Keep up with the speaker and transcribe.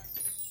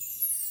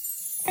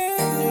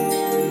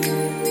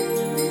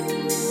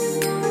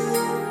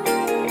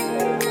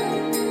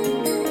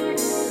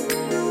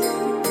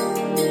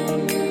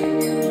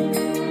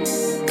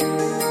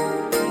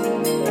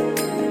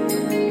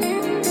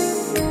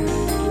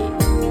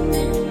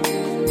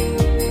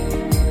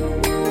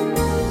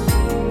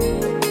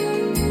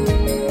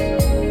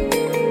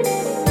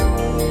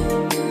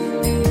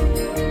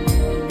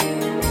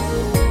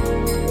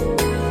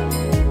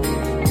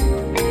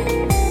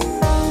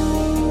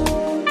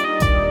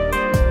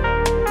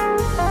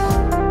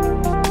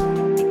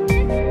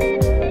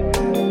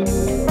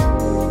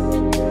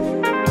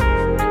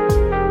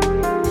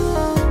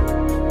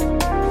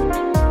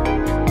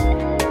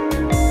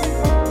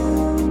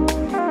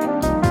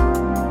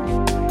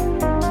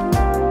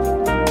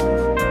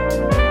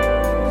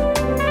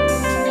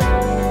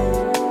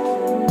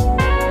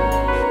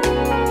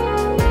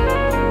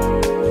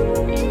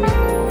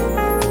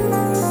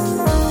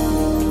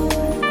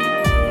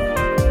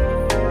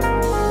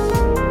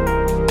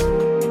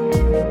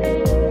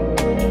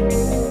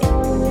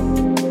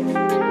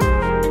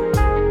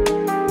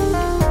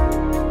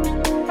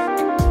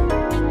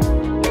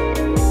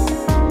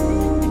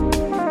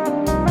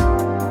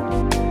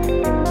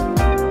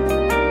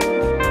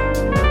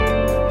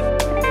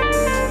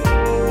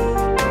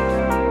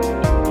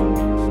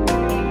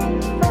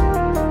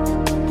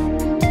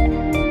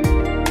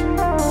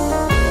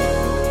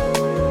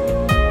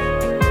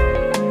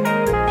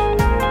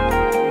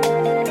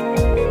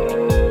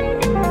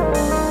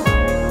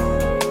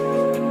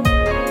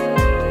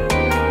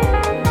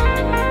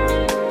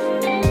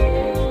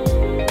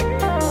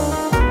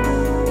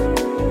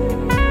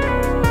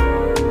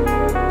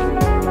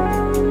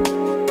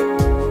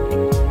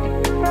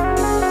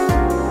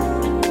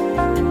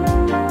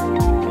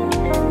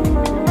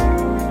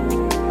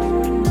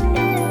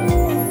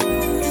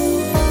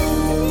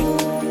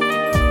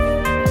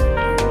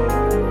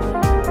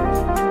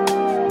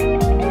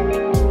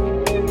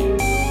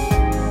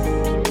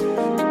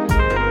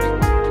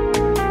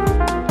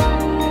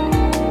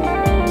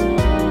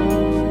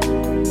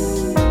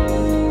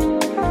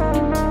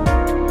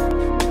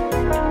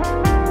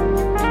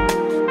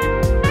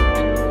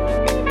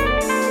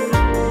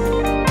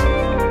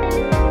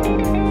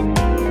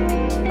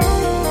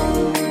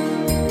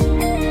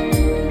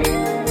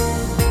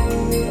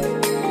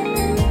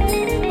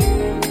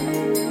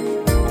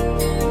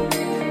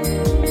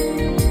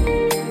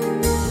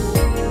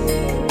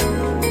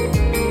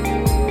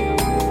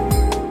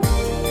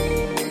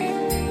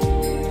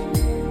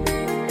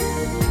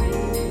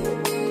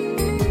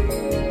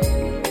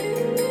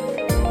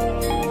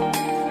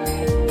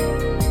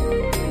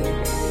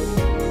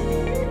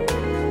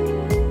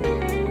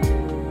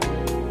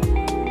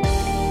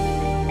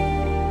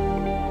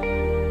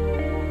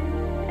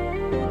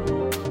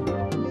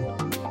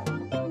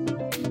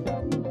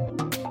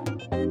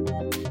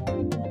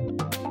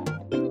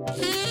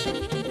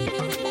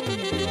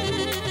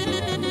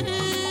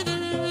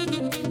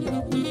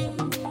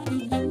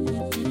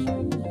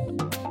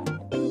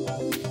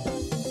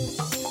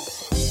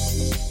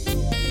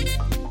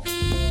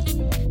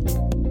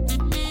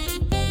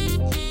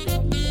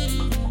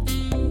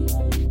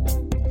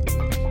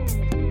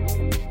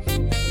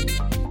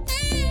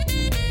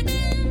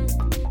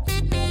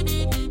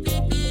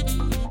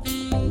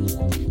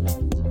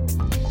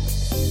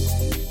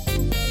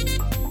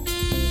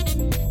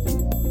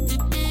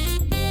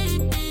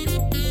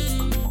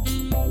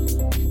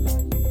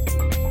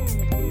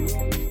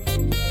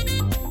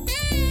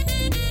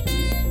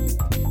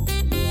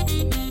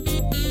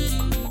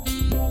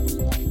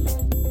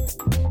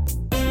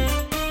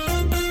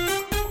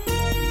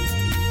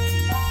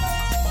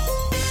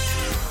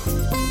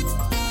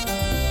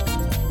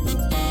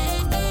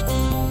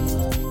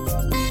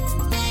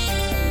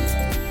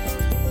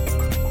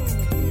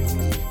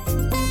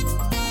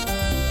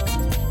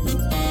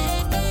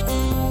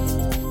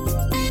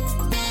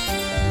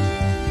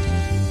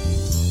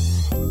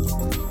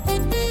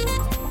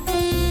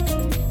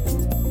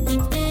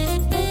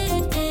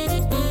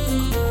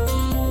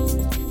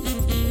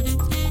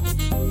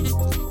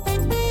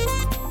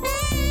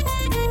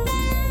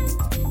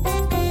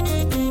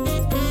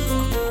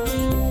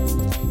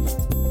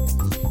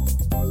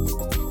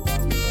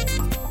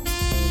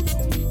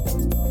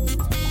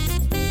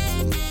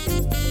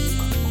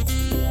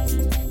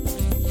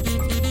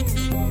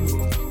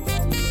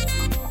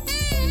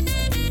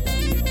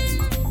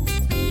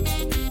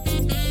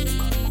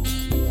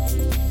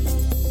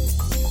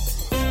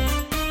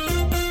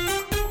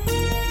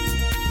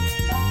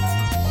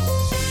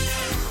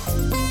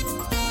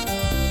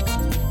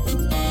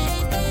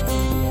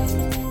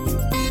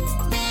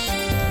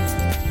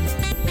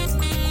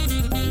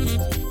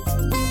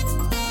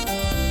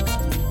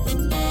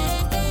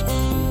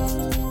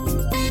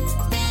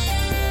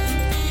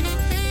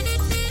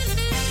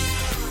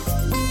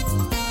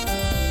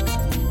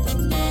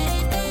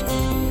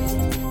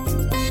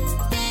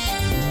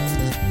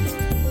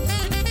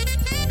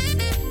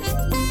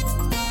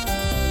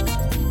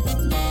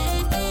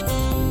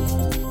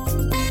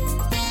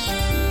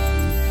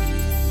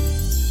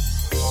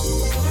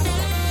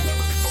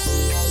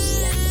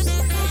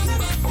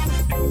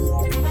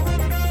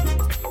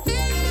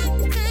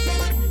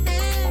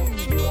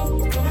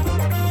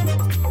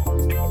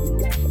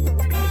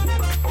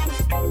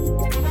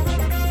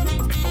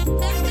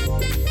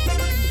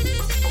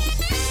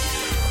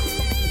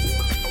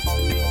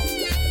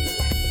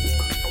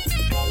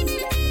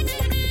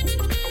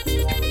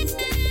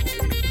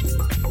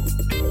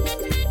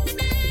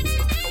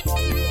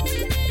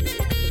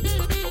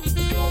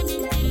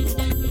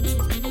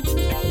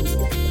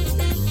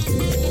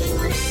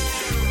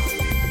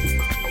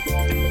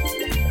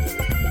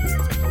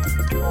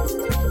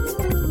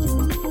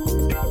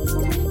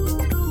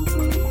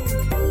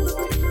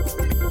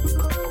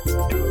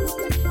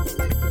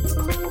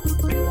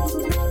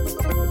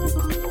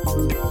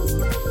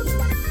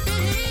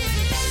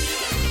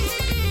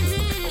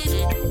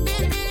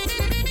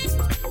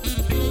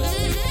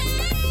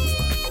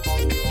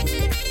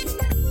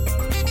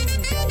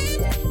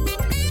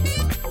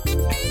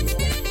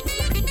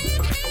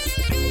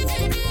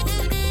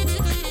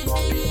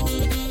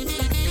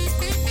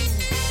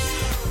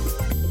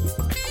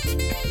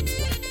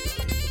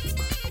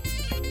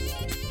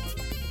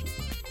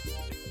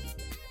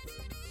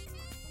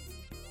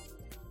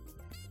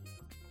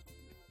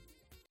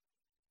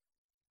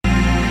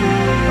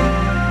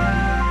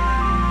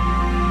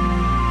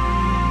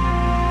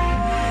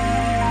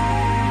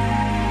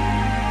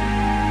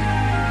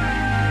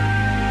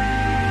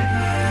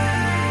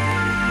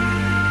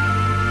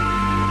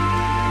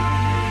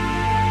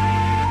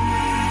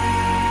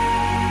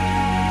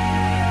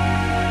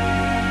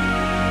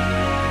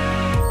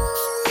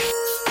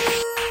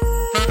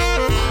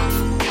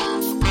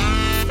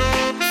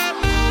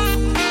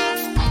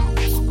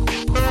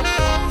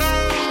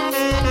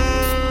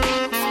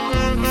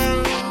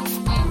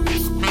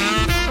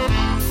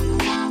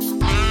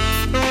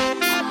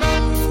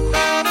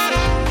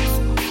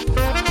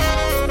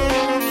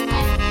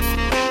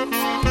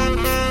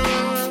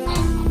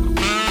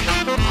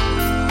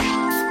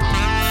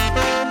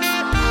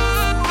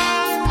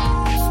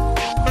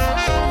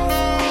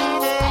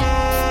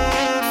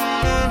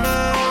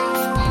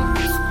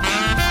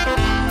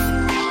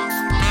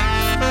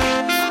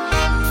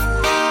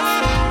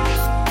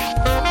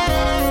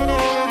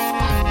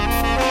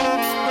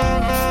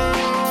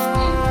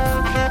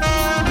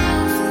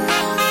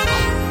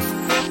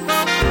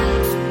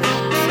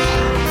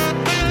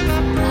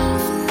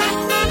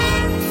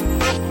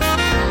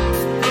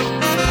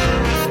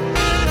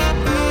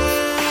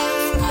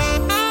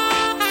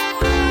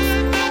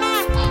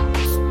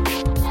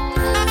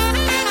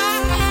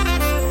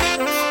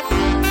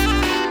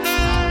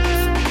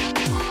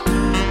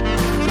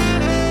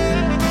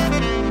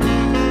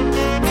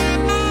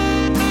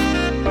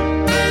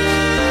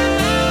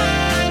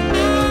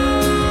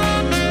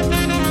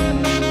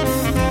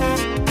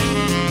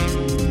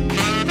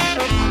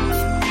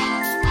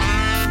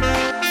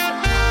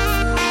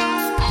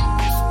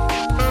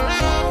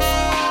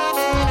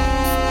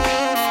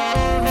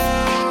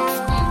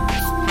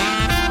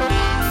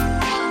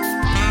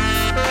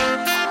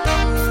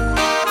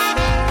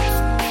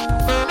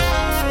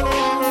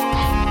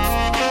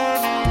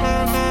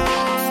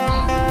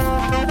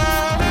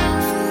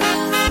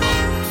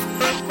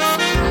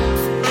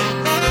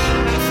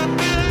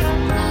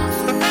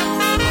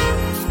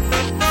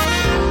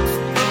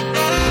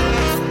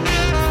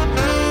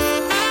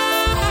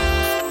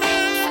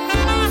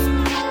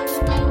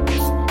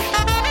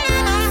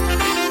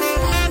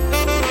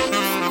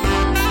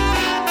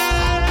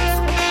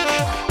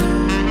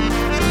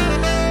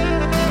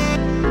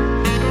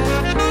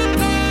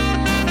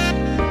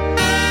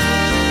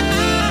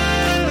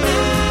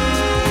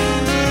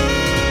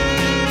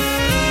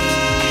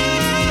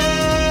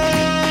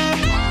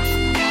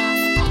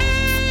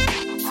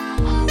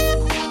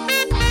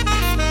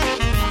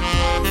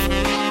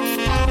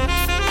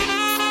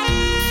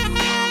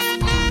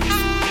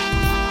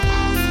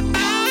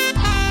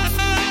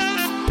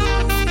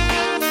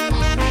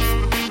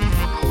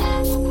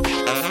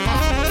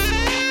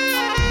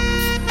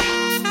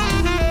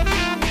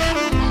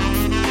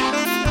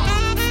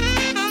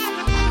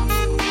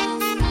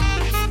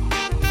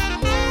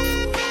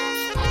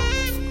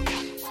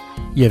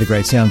Yeah, the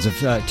great sounds of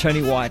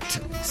Tony White,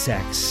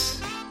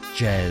 sax,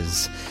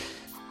 jazz.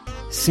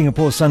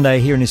 Singapore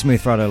Sunday here in the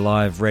Smooth Friday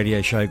Live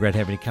radio show. Great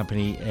having your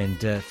company, and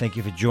thank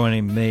you for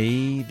joining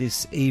me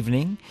this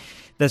evening.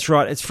 That's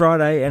right, it's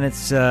Friday and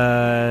it's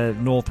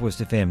Northwest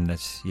FM.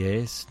 That's,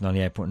 yes,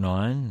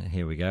 98.9.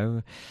 Here we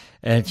go.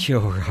 And it's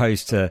your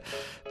host,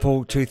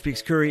 Paul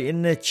Toothpicks Curry,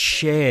 in the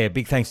chair.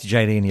 Big thanks to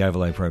JD in the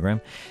Overload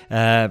program.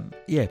 Playing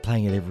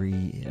it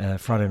every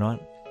Friday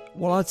night.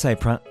 Well, I'd say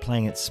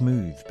playing it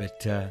smooth,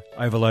 but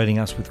overloading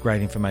us with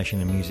great information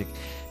and music,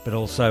 but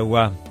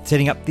also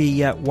setting up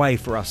the way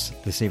for us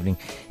this evening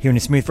here in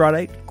the Smooth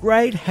Friday.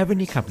 Great having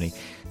your company.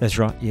 That's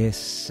right,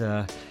 yes.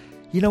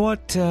 You know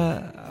what?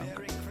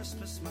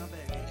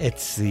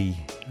 It's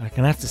I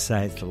can have to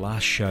say it's the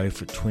last show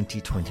for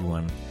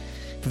 2021.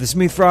 For the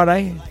Smooth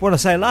Friday, I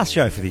say last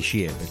show for this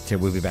year, but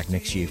we'll be back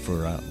next year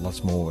for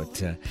lots more.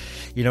 But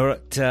you know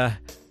what?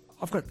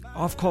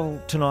 I've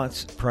called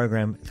tonight's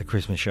program the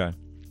Christmas show.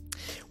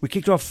 We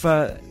kicked off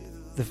the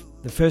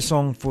first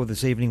song for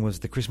this evening was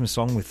the Christmas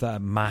song with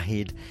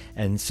Mahid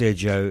and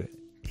Sergio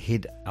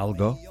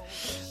Hidalgo.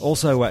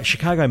 Also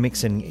Chicago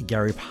Mix and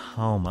Gary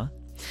Palmer.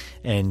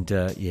 And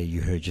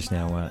you heard just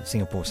now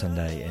Singapore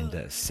Sunday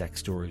and Sax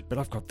Stories. But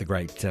I've got the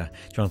great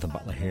Jonathan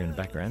Butler here in the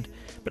background.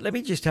 But let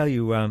me just tell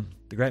you,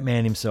 the great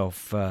man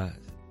himself,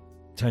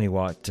 Tony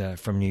White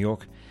from New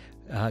York,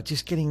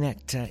 just getting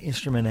that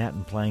instrument out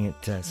and playing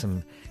it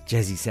some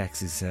jazzy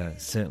sax is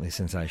certainly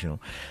sensational.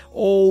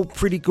 All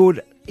pretty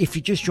good. If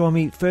you just join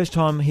me, first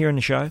time here on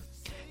the show,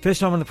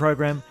 first time on the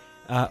program,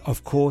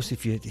 of course,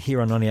 if you're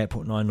here on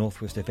 98.9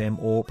 Northwest FM,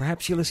 or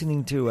perhaps you're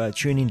listening to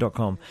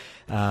tunein.com,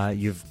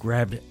 you've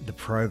grabbed the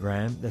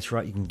program. That's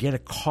right, you can get a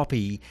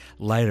copy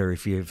later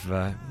if you've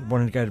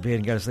wanted to go to bed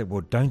and go to sleep.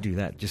 Well, don't do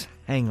that. Just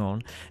hang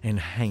on and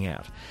hang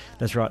out.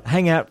 That's right,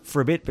 hang out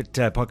for a bit, but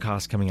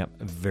podcast coming up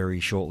very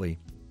shortly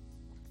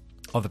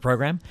of the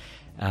program.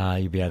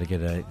 You'll be able to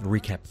get a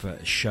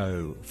recap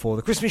show for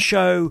the Christmas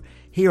show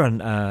here on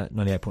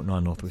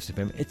 98.9 Northwest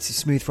FM. It's a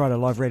Smooth Friday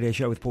live radio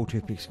show with Paul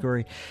Toothpicks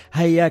Curry.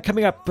 Hey,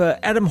 coming up,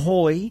 Adam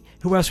Hawley.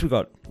 Who else we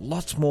got?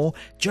 Lots more.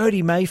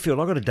 Jody Mayfield.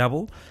 I got a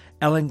double.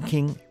 Alan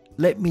King.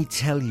 Let me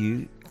tell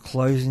you,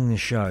 closing the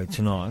show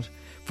tonight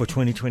for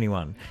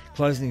 2021.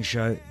 Closing the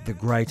show, the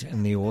great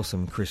and the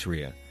awesome Chris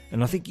Rea.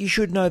 And I think you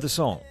should know the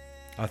song.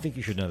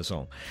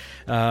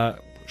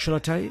 Should I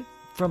tell you?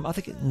 From, I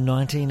think,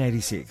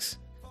 1986.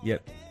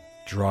 Yep,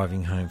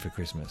 Driving Home for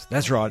Christmas.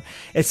 That's right.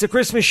 It's the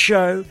Christmas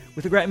show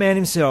with the great man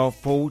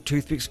himself, Paul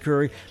Toothpicks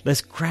Curry.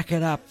 Let's crack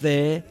it up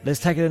there. Let's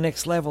take it to the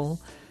next level.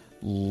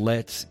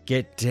 Let's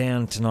get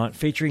down tonight,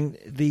 featuring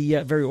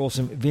the very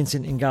awesome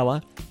Vincent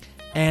Ingala.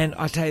 And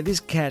I tell you, this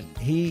cat,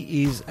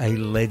 he is a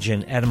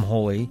legend, Adam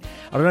Hawley.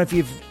 I don't know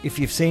if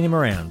you've seen him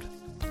around.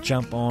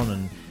 Jump on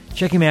and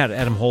check him out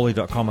at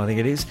adamhawley.com, I think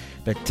it is.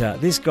 But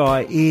this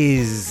guy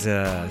is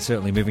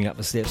certainly moving up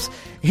the steps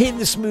in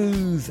the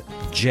smooth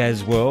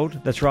jazz world.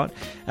 That's right.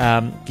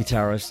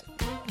 Guitarist,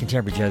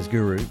 contemporary jazz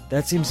guru.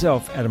 That's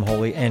himself, Adam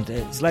Hawley, and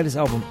his latest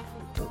album,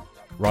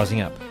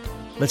 Rising Up.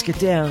 Let's get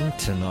down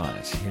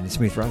tonight here in the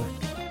Smooth Friday.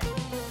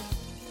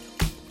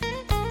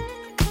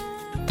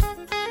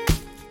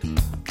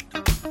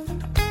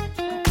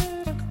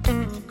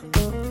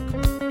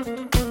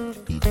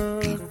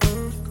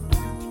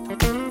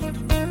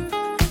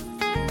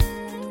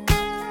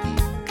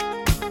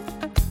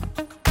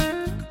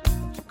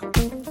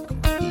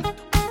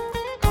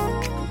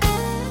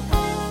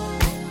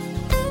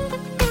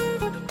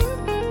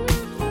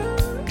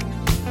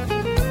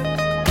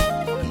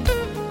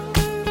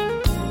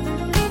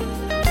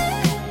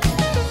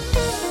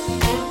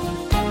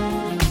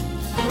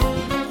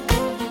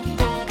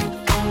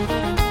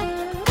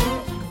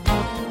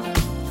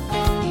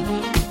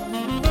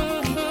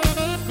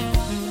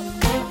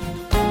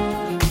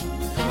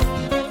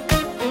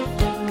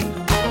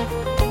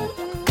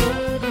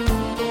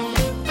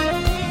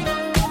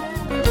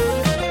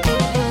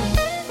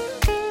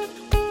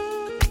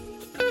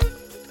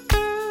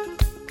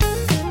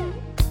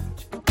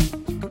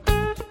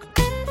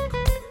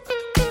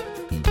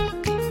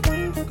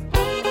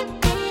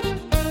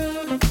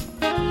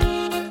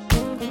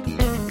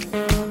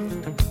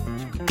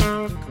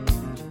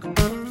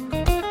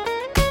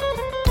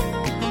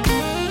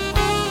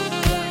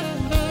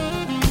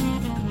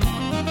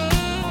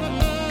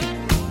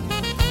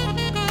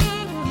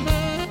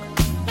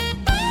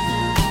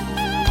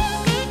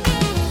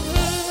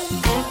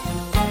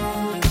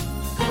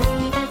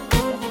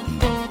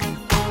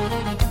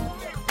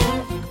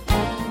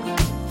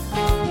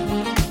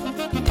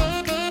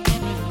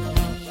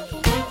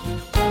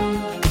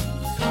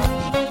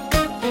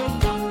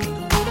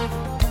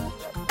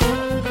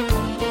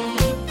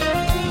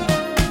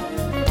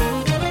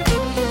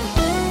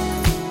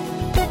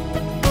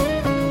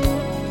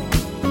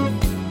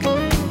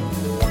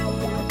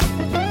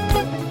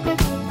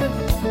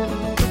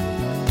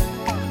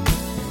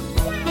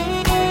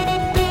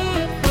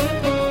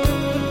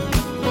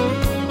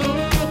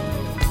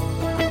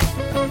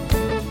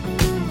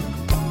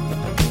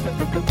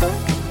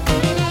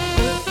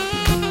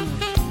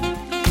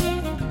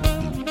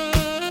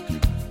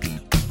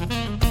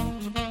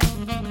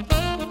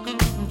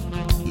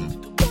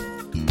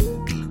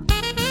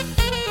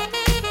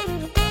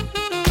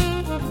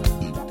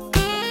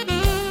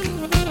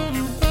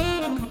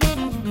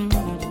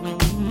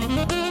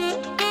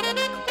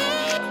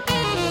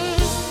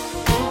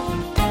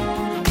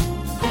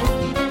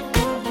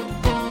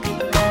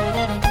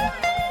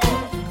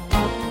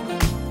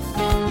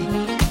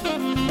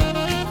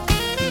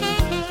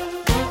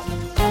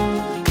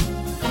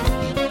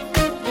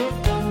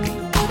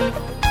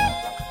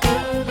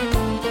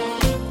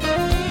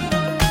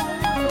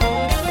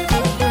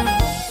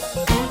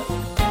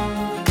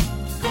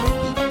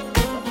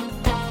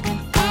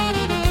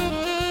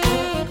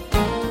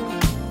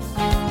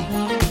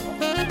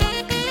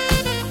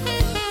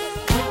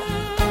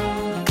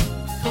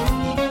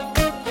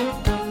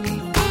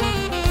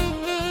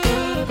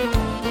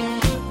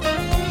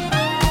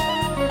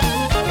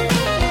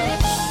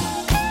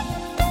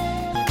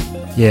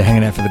 Yeah,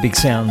 hanging out for the big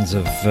sounds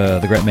of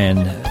the great man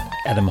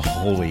Adam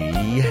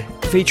Hawley,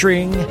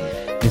 featuring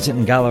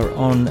Vincent Ngala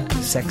on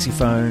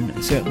saxophone.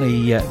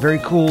 Certainly very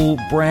cool,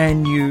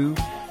 brand new.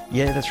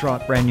 Yeah, that's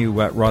right, brand new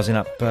Rising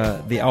Up,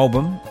 the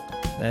album.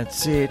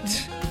 That's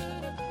it.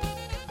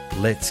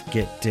 Let's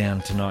get down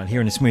tonight here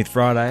on a Smooth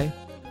Friday.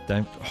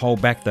 Don't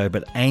hold back though,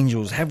 but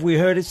Angels, have we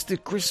heard? It's the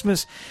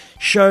Christmas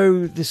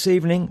show this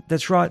evening.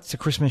 That's right, it's a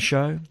Christmas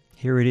show.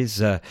 Here it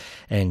is,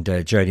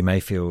 and Jody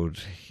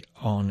Mayfield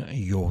on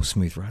your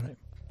Smooth Friday.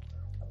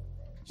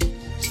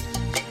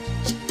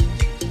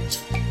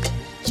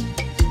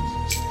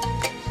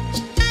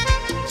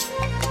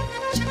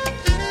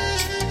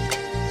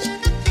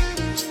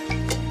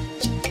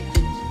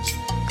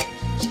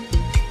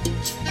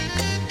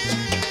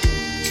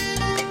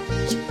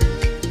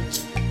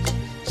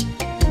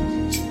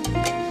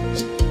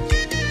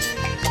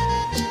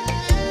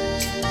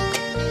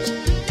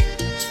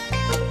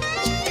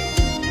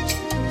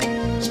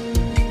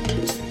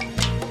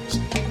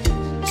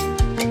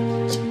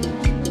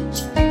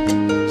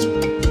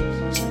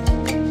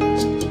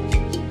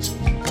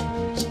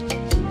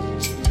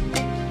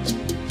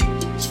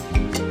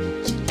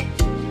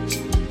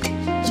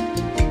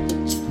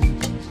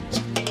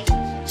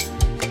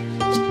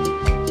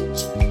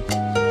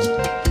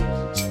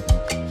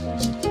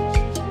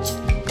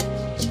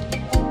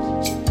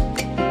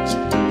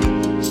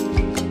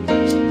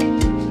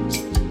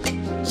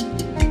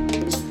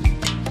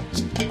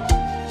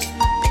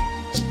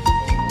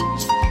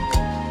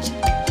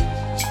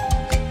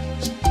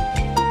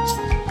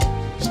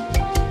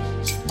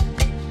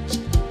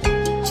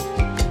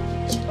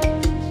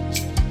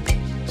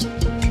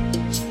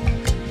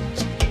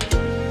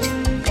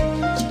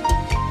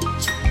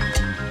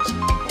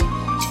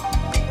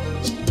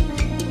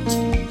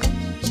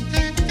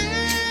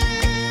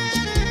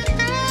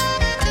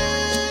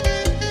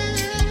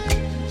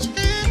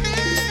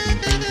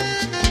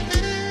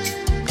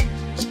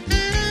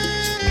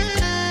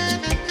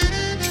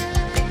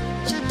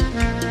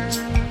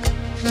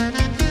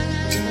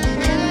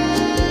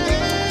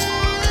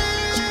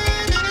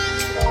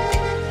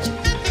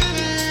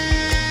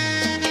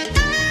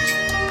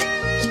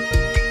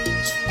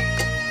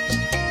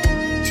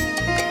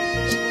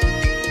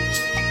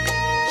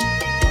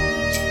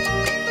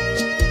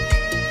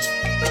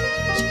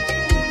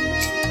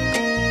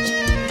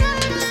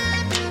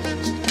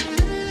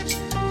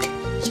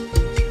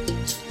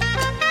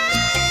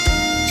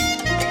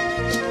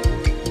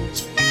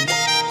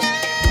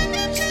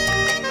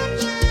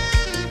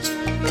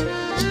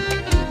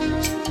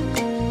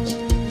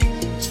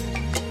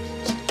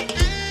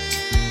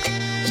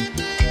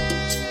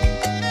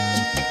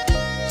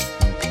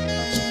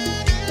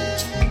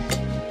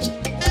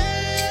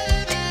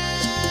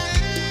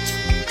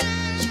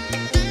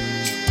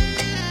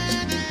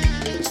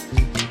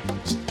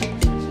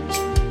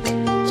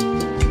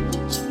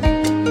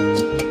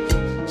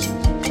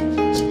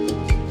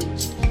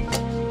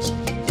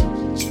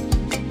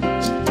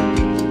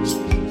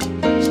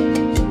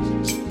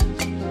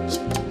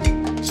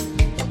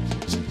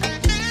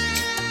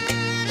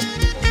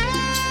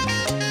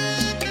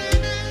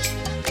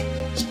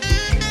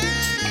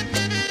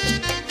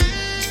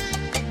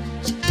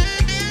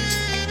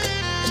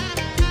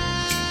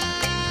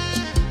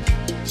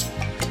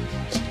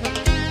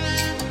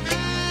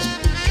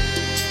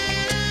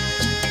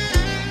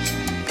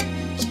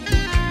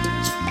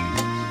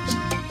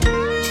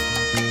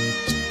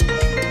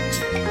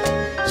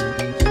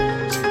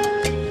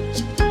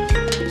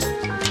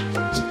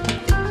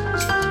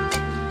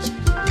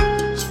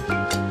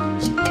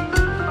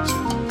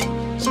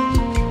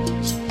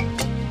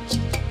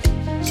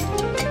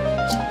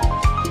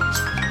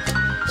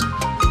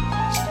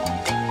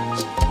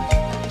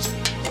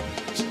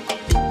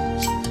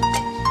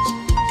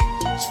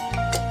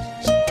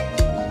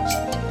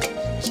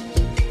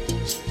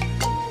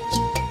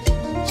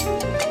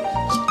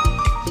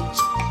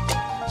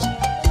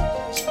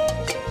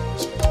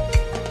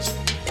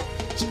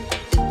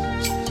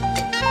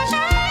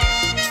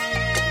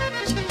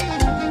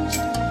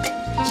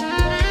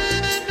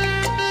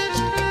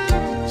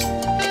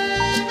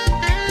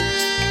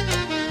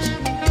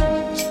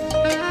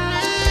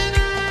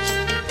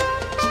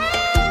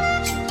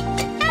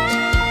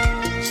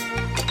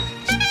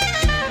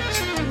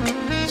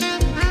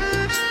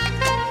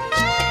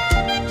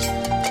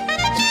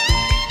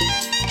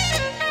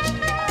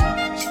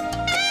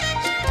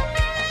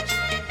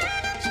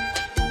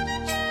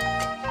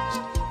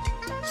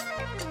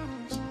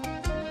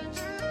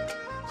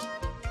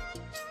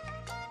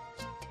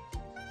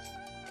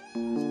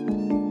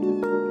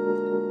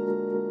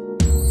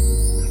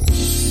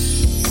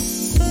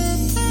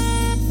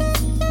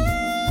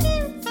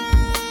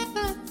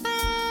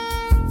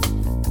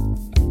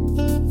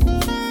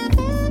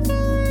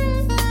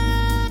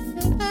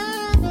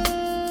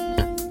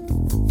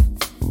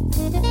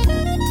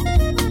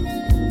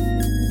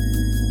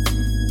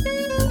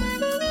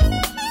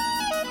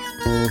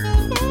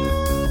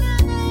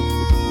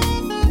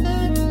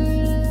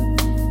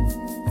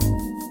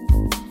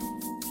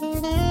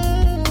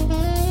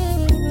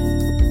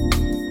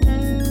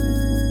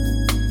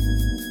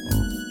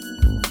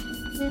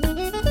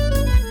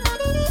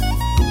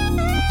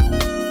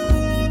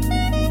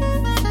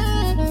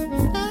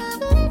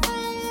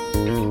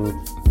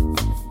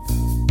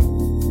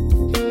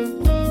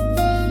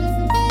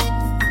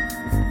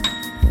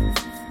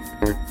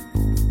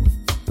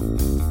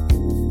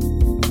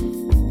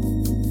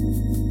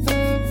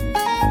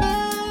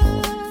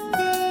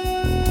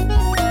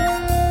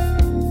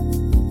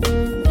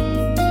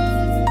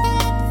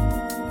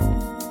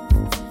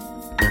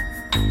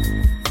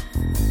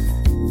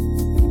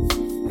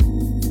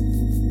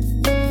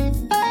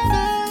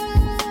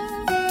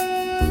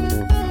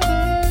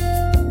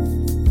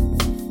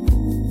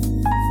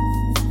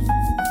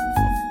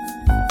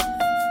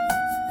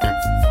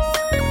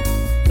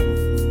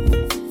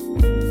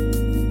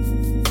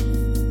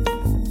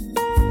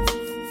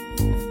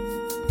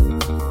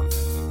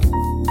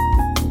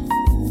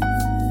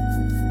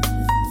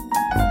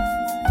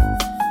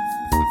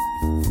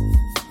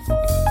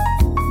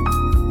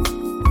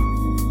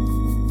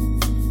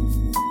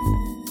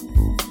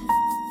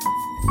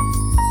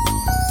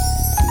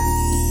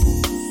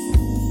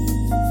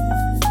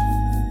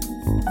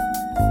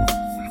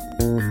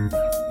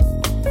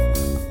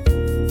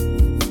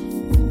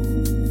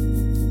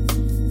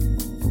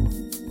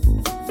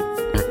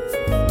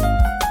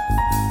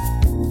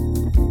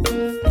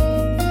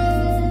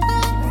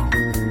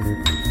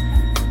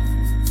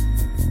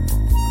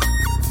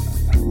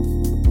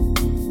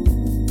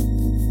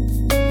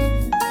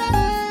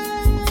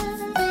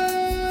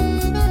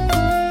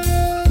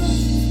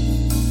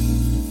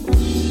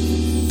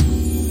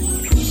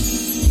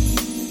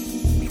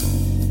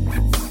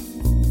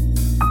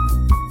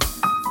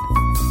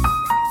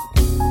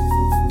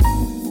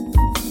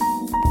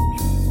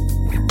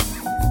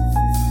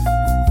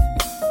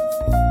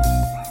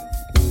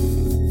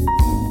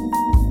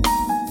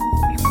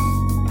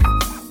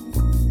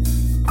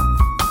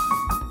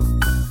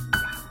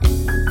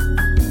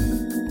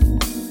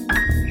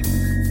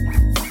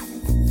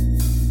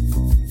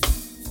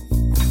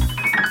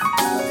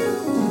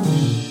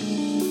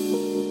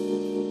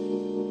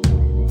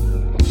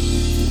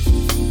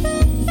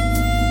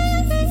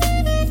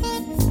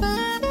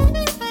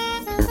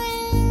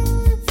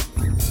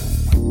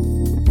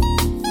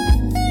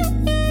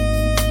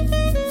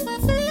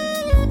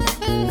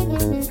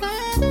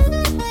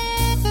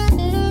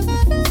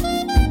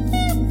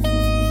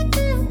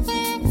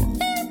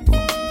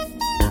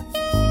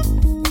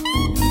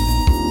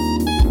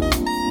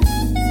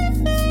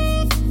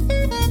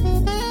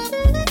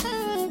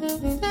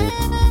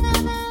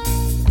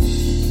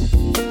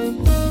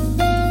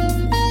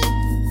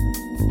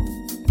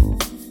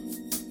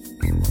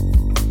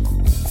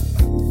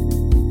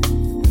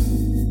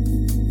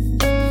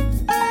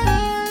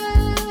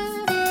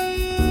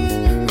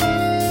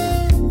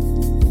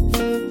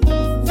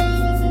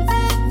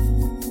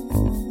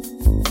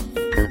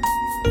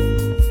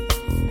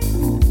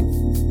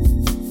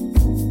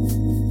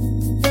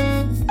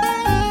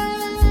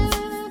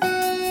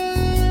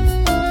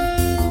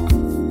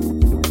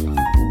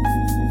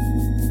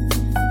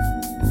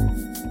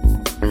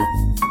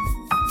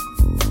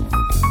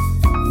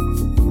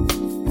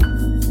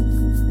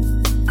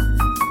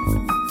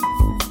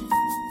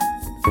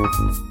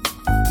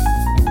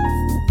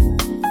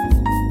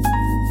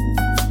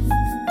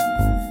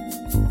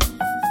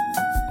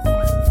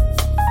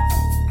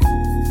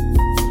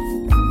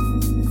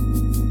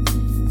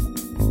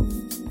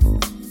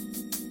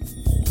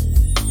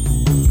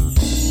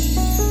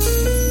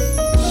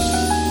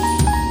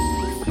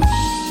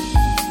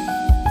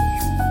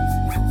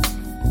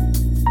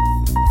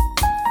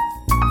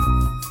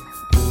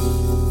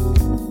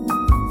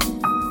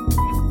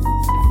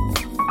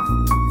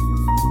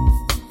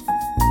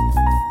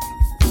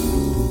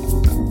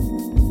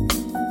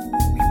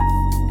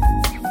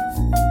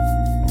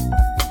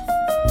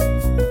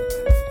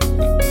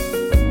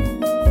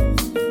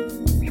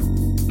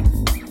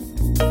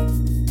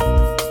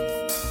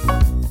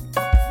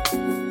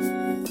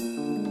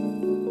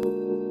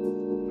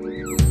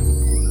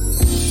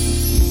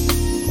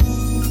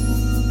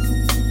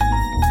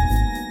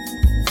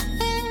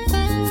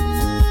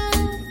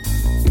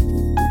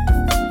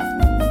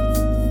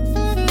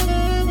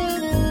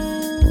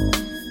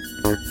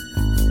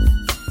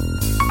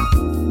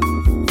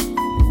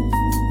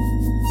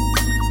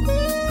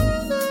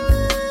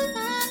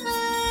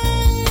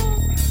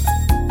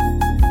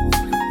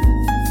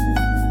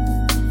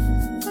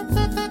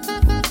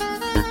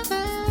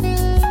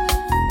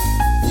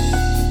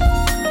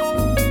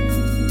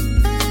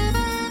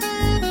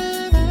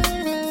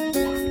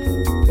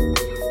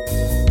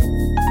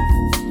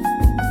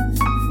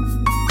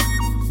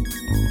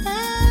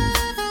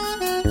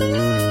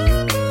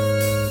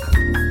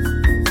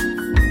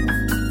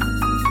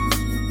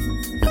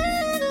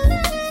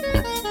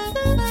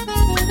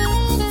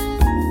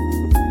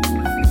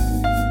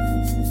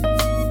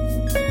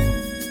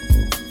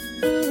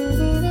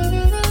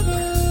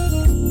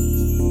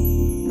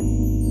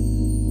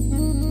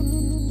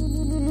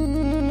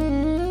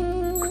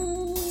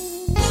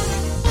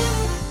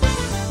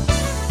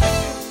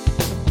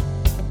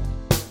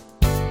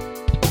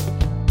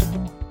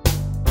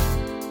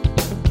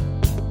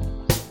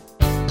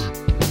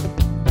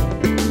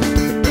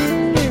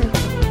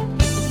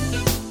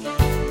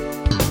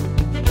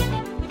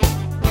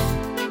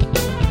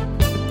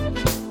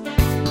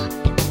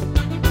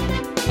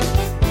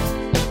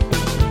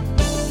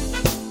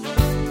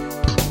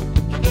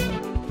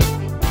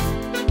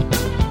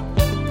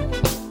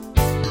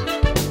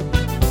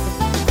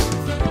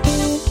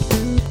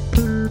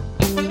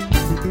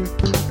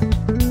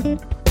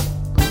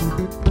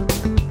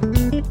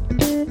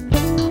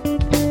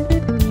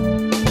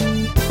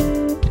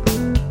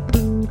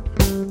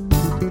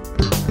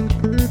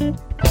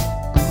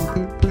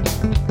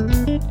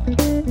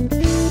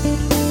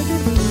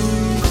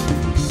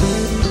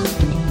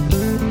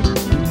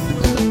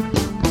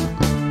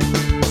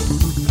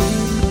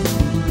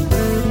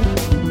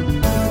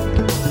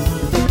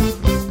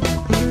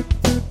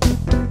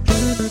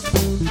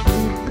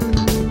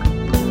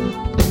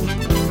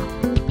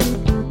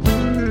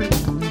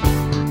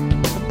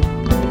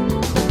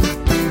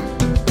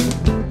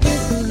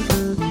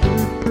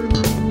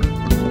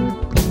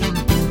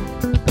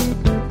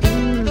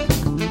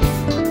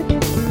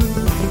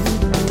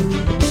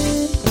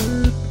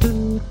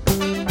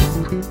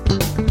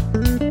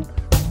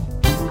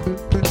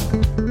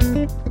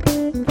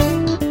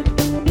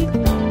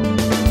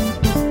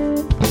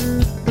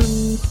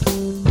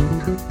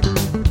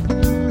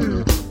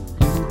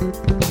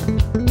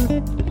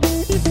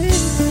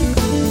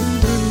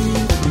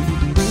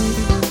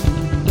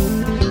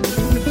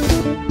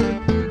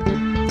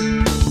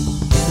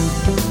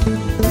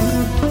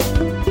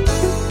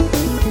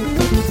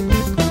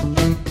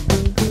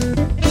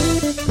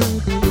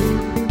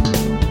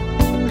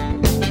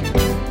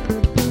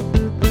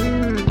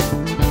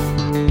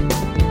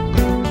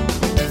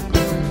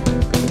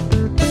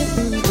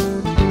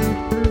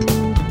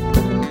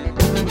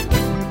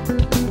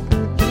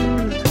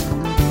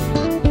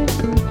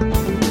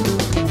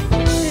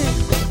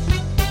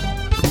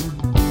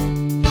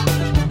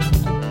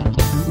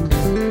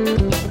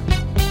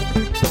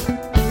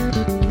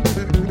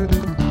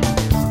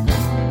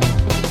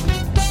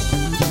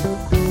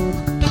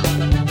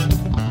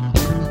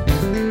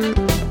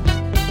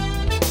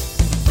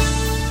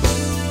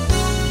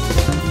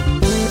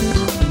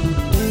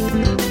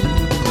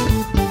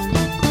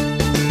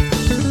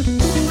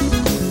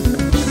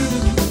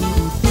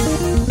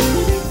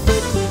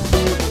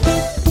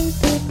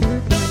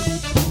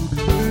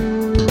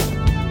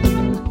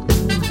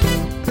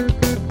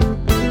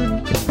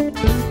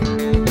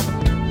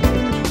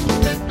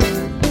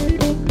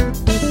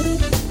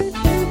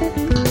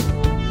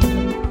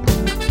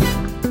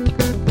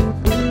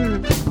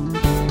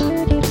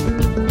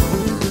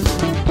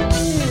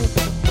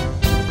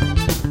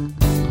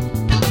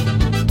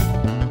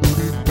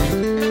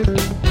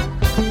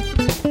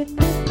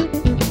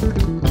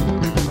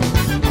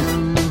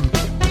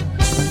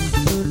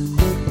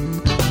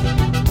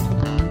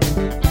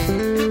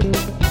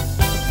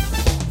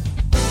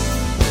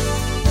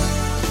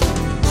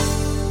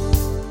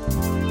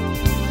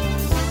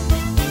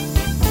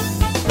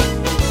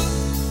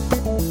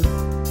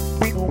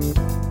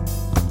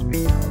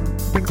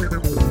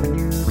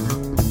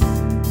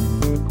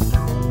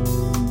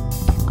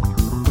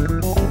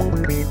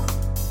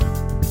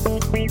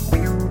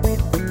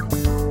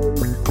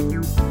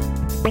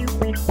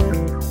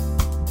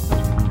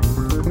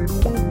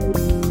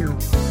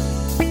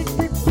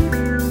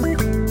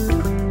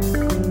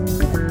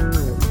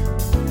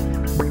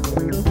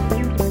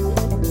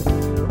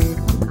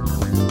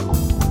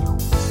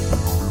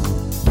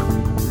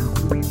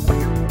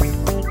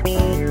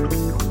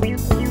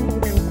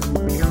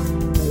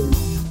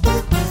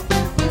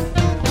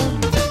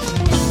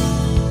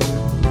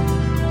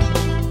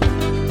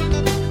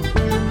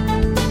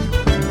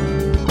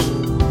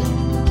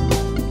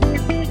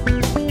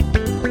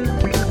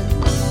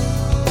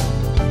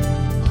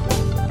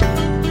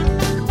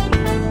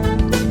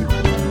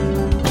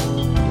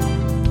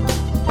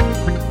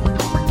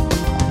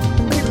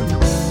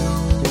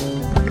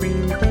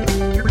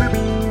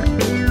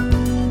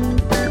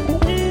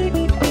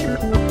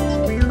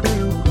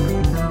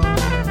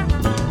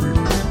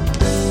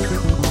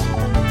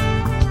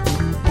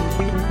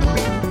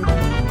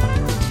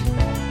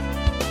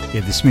 Yeah,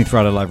 the Smooth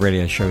Friday Live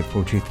Radio Show with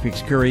Paul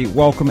Toothpicks Curry.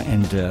 Welcome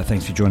and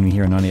thanks for joining me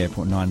here on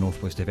 98.9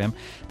 Northwest FM.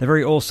 The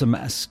very awesome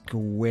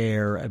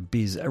Square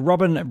Biz.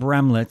 Robin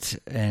Bramlett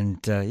and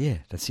yeah,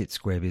 that's it,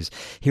 Square Biz.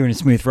 Here in a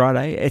Smooth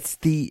Friday. It's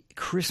the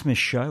Christmas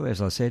show, as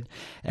I said,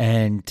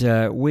 and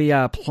we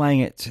are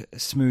playing it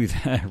smooth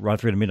right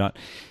through to midnight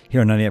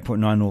here on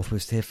 98.9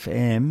 Northwest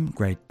FM.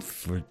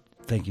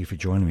 Thank you for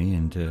joining me,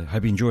 and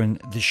hope you're enjoying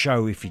the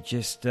show. If you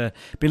just been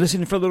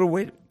listening for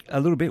a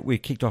little bit, we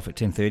kicked off at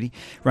 10:30,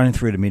 running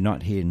through to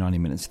midnight here, 90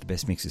 minutes, the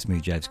best mix of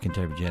smooth jazz,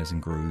 contemporary jazz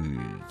and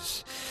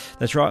grooves.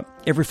 That's right,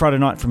 every Friday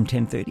night from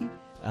 10:30.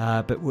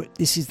 But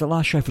this is the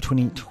last show for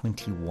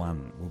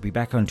 2021. We'll be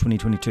back on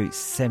 2022,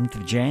 7th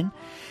of Jan,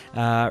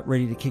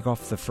 ready to kick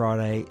off the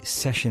Friday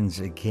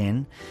sessions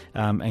again,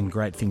 and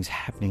great things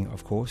happening,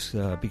 of course.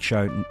 Big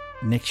show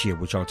next year,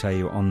 which I'll tell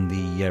you on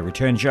the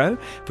return show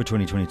for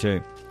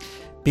 2022.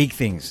 Big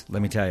things,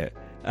 let me tell you.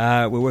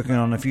 We're working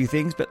on a few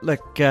things, but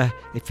look,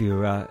 if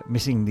you're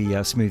missing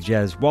the smooth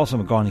jazz, whilst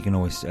I'm gone, you can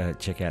always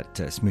check out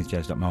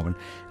smoothjazz.melbourne,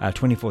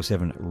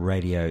 24/7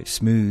 radio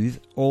smooth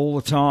all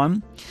the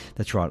time.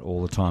 That's right,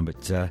 all the time.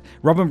 But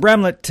Robin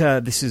Bramlett,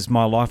 This Is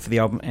My Life for the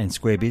album, and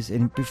Square Biz.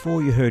 And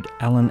before you heard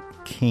Alan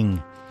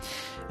King,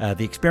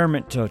 The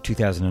Experiment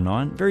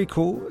 2009. Very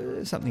cool,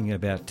 something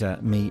about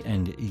me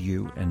and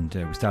you. And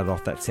we started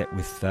off that set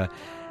with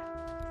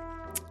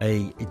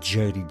a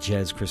Jody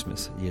Jazz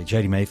Christmas. Yeah,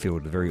 Jody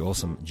Mayfield, the very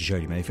awesome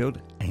Jody Mayfield.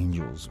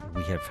 Angels,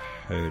 we have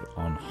heard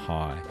on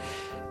high.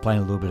 Playing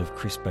a little bit of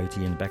Chris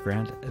Botti in the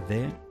background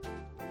there.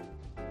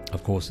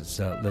 Of course, it's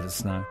Let It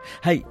Snow.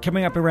 Hey,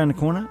 coming up around the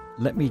corner,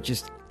 let me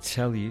just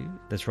tell you,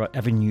 that's right,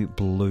 Avenue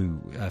Blue,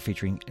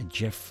 featuring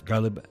Jeff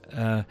Golub,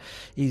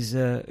 is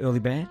early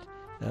band.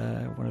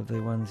 One of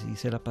the ones he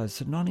set up as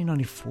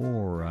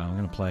 1994. I'm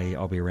going to play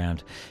I'll Be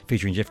Around,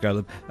 featuring Jeff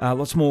Golub.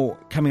 Lots more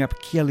coming up.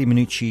 Chieli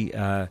Minucci,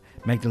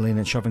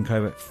 Magdalena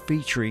Shovenkova,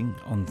 featuring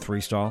on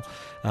Freestyle,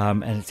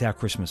 and It's Our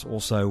Christmas.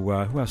 Also,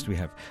 who else do we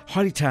have?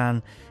 Heidi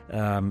Tan,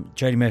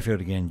 Jody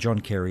Mayfield again, John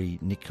Kerry,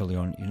 Nick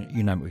Calleon.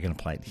 You know what we're going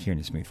to play here in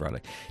the Smooth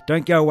Friday.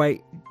 Don't go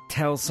away.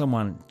 Tell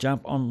someone.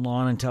 Jump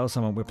online and tell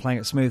someone we're playing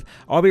it smooth.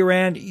 I'll be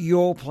around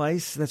your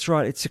place. That's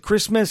right. It's a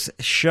Christmas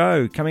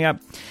show coming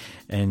up.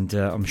 And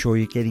I'm sure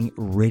you're getting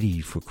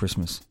ready for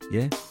Christmas.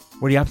 Yeah?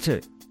 What are you up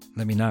to?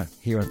 Let me know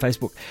here on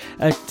Facebook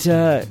at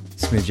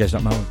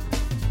smoothjazz.melbourne.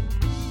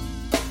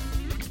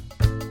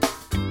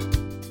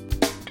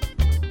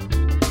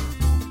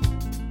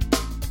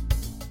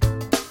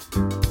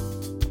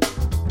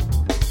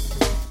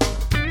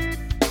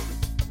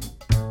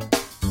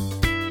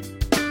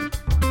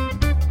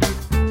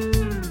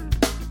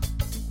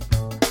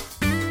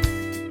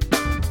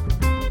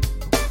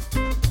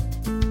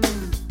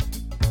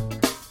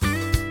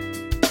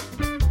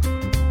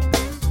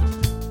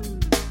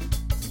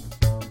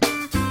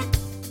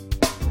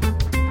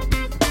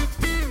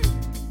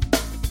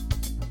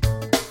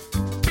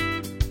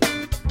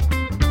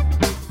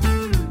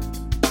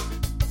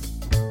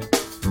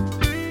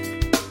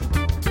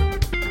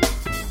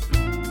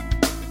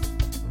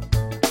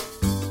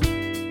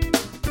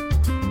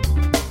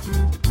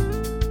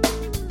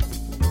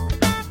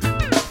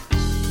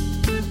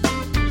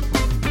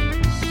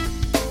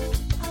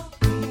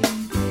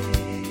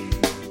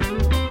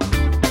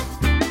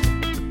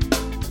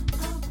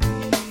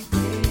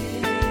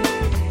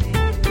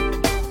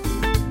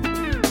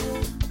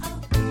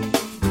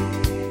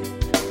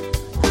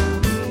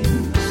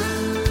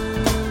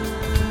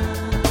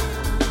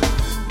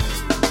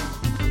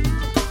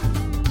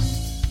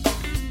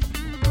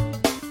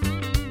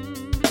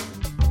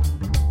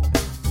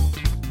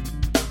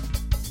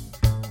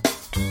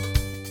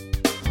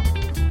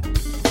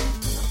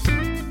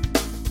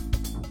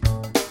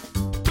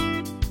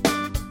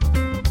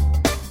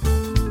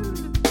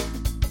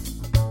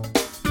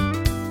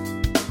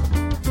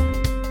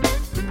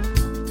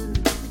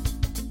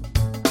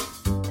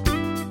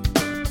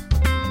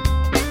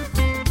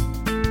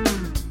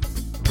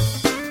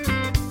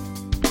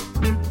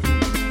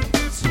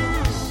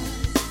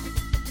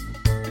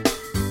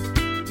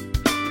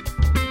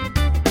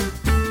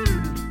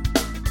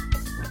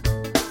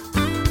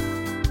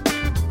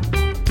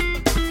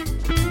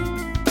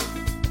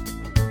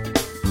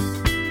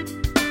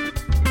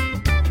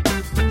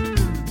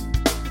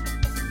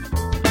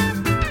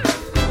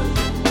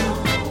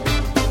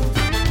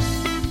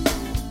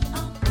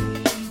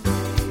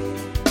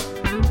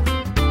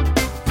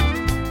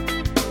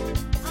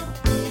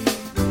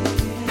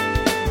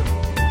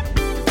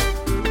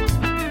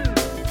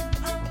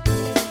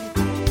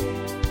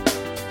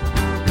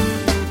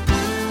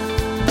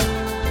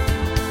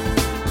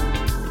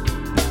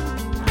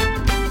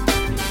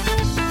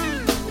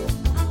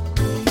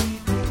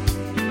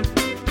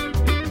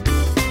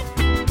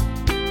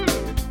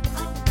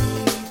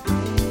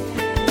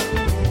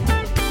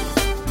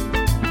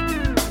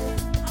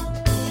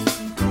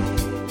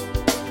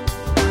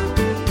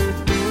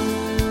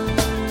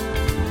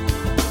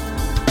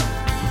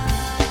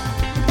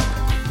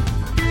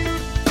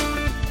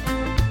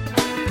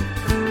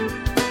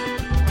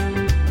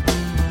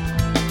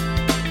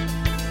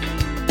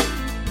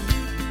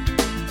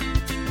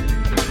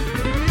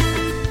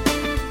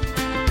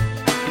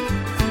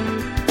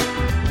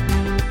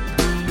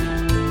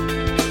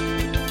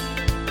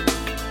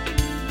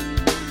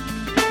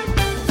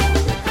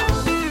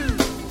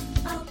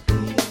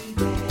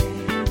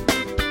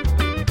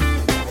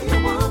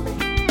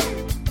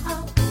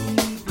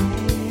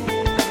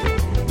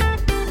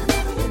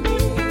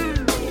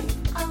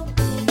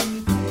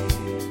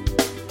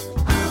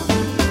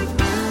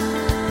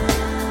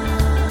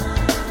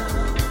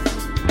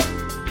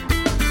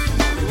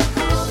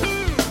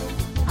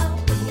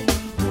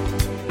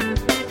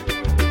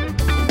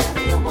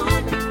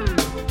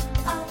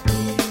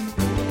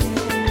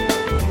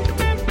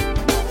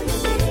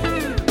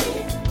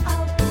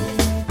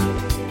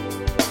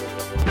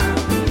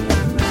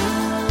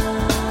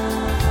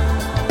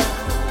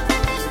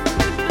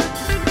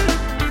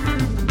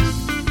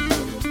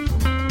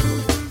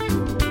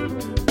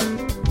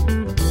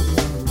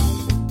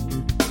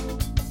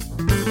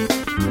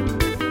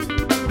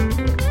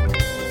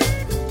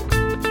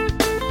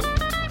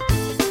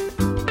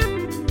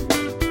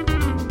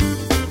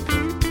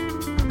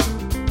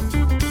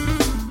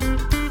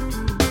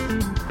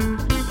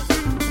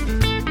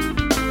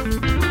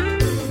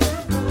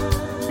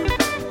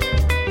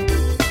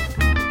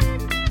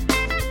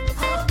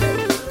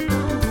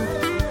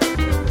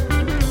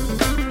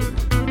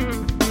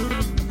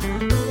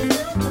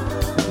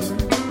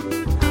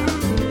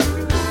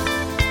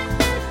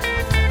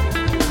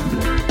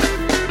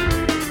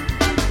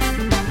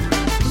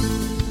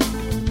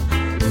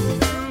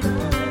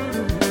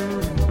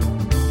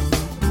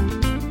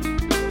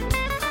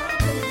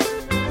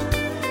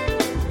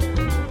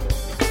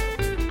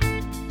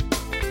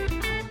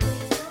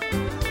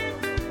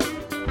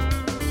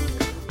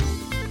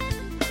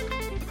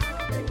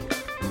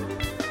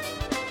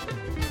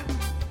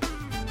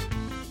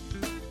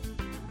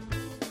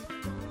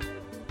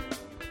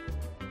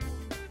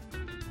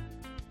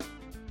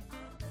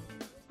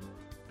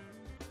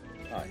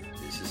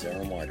 is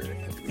Aaron Wider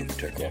of the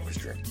Rubotech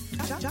Orchestra.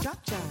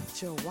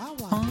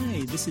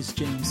 Hi, this is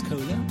James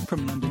Kohler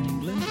from London,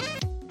 England.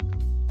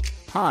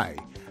 Hi,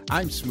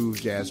 I'm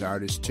smooth jazz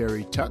artist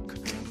Terry Tuck.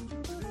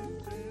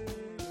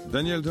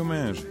 Daniel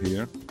Domingue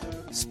here.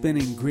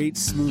 Spinning great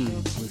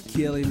smooth with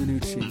Chieli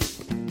Minucci.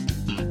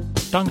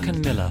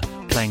 Duncan Miller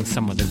playing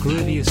some of the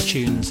grooviest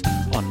tunes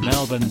on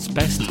Melbourne's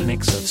best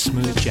mix of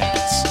smooth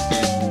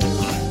jazz.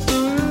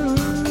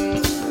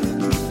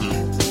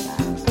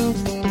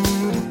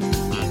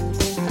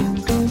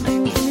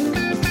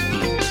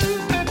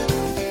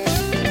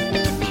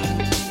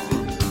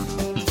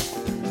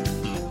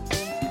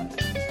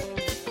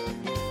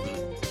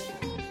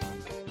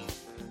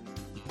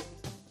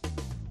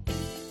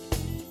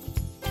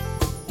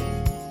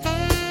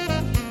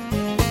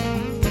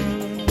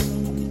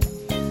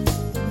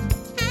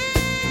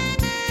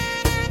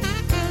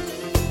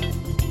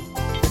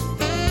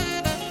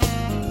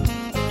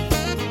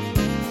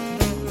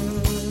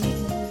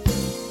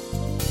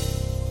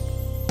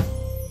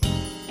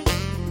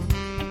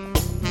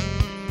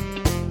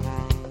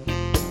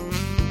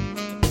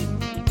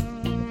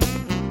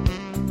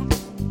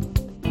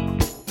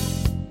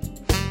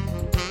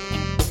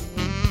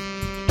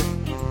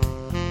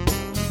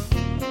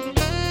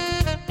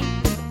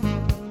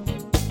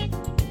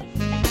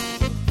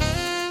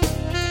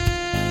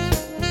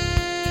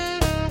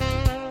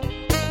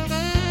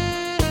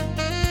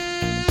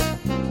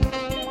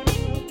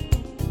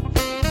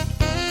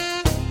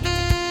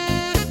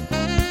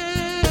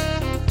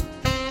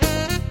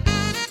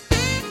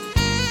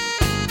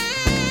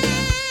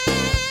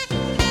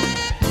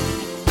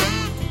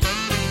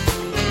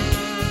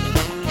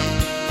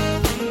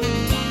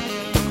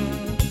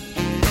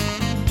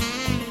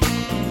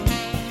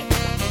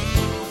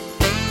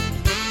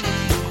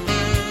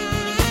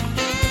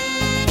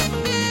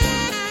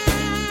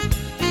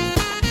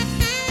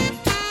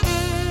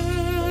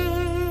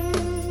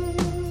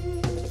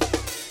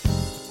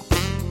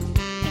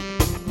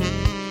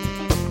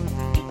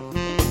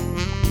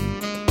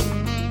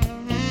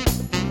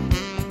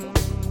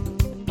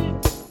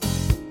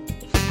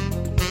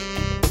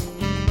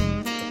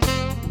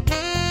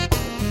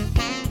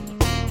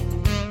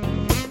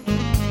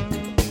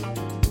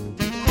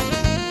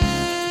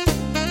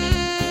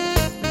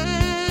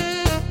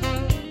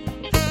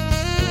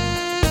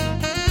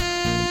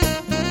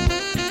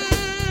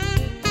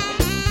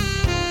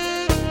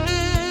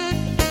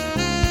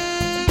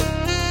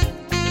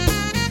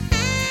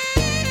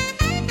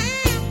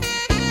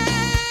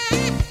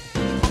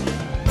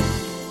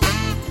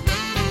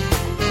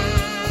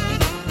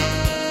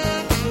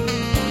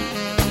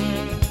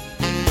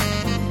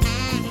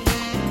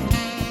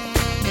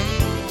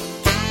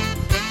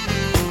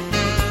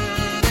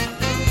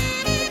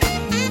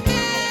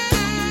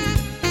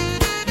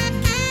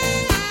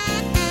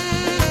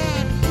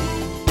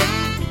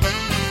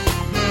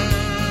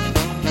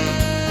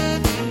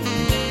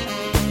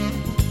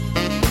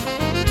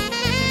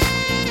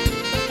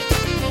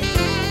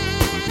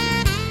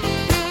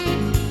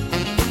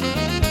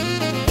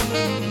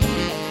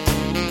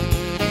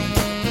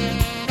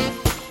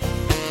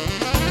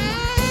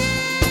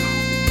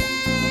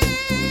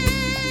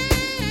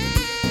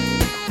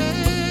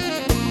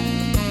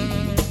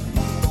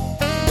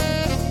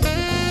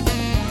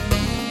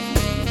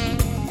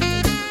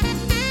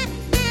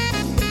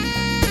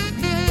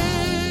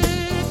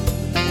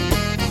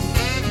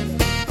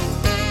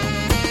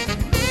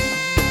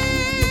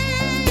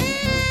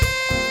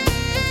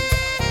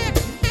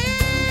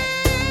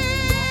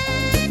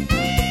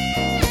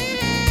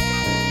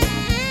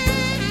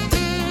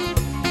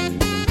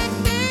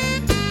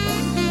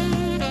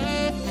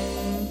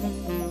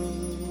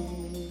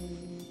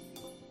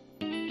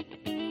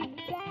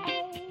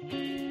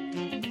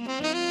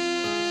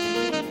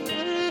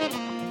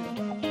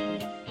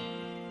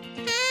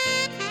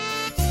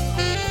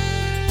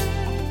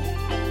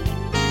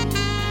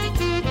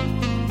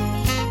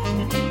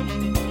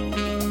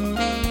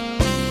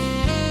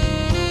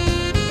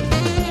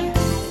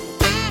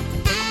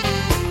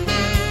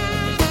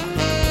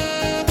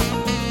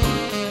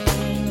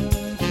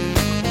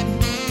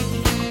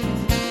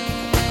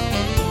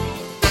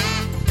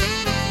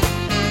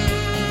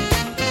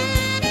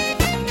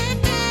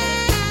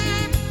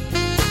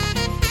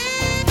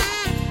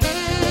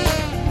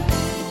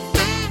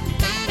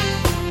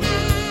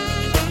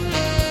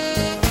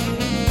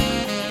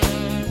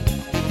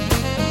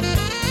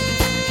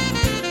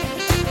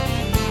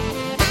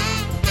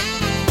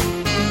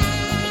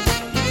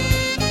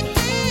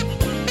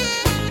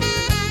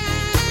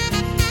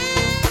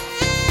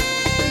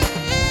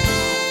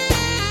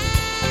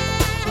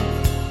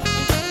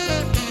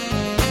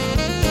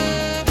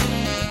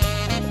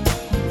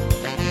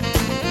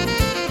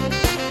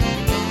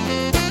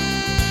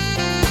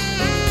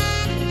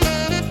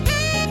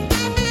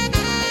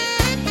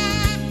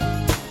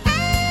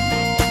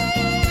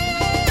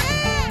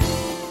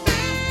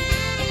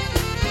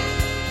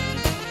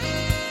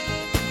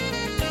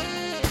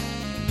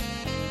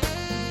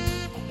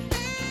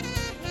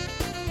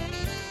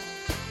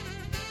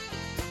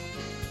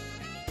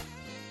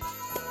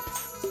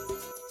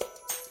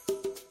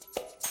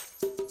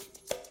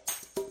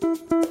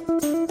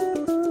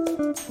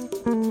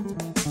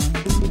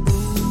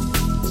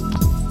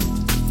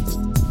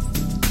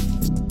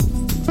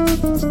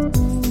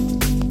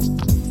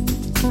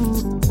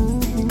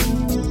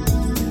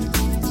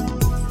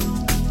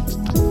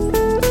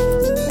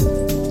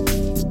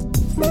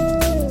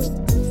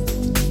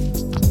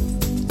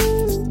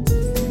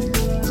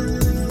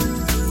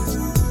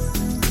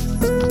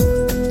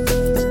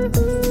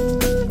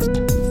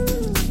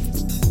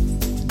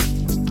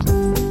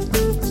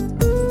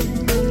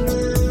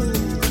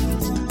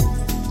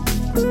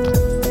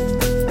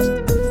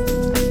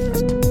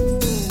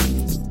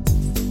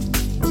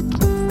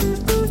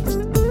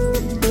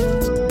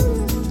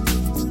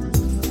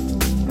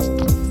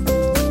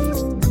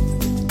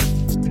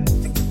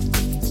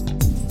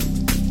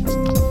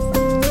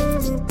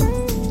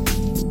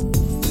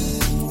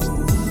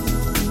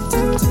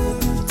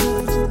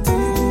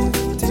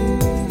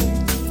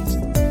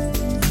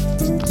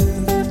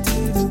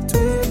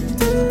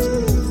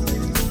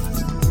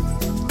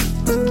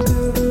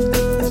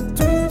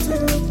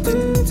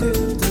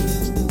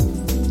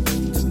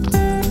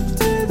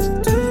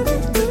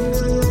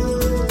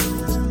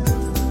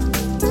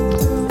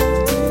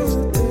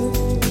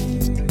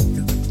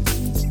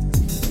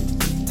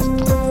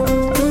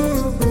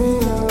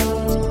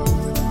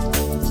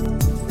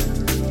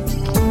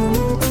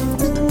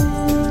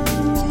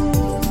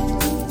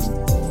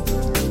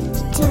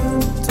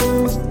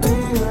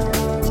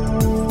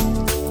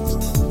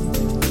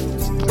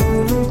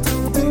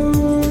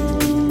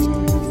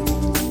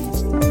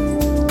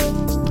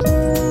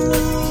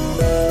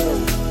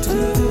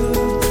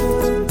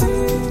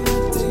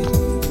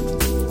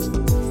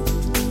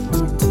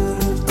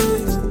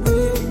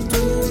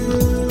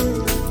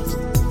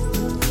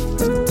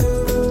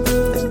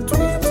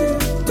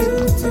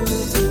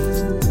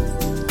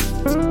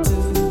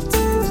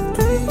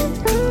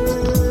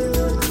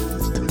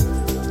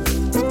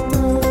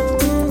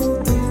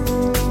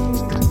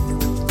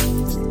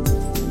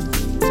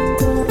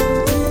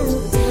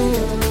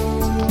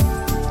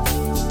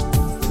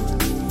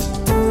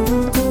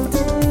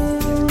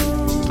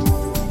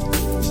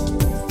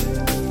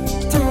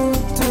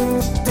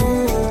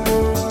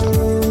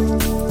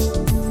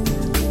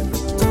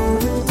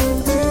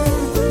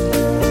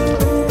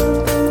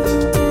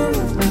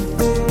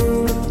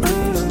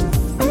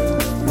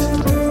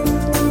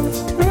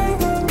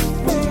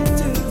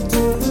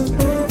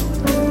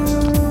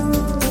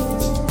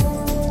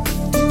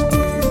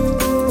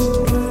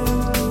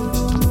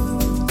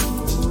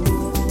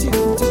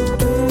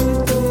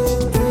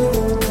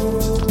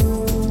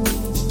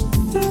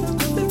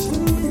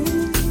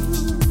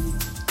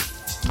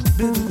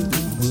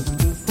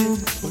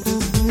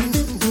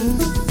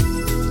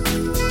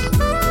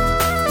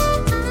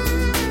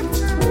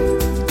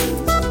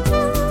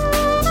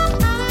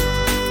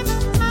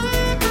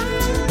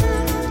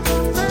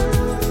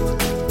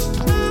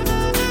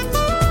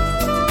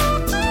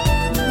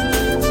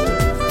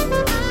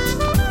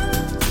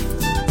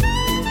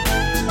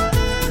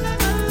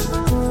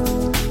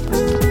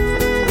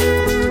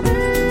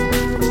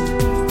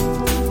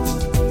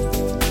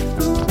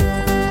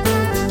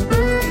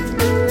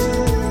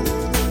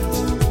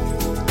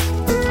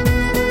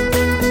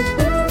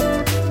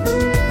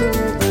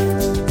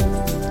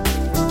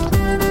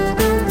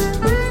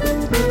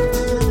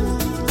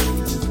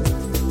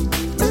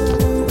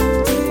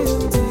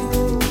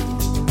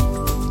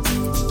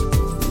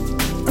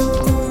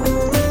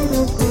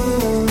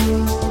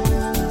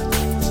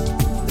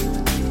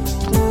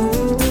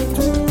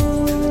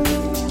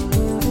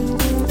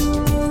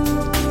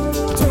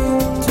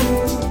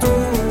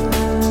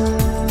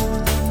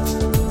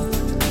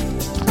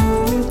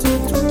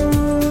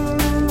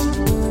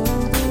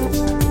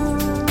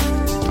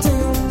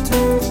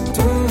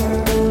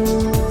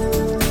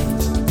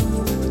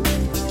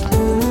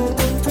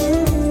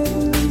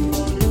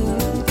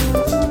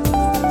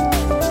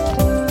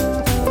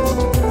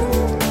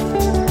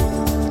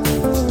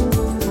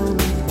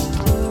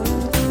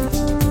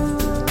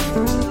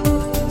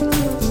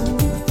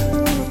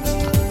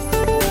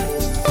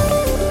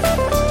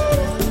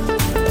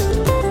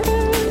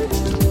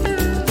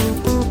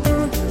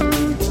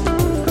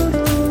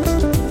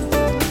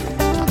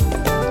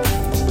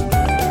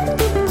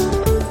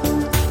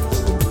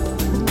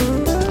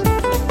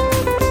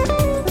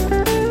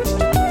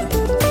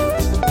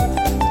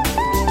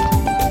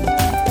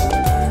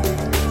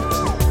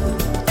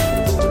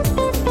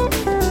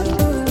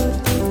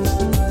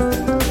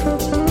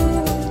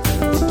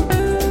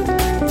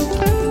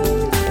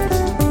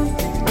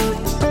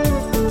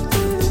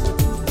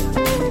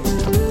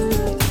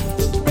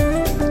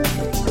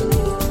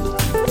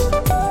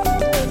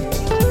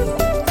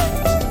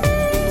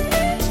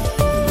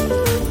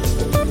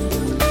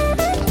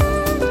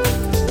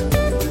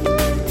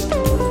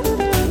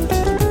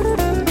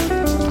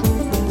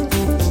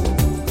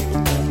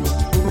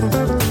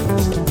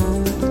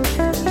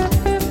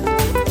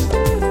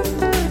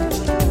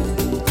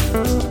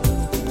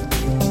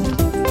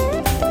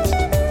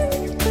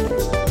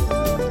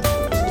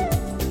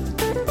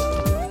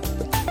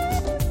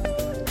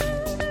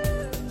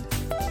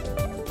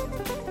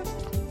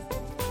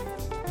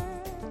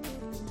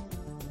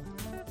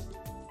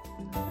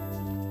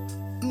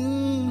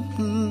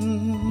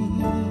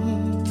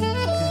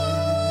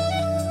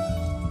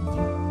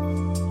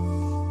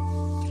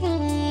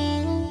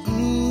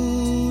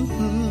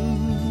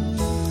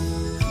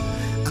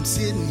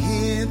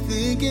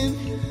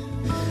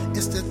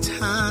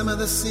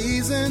 the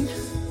season.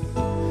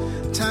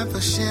 Time for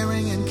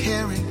sharing and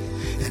caring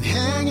and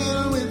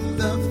hanging with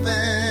the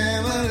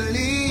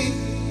family.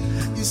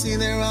 You see,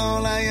 they're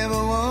all I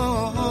ever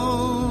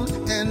want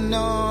and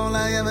all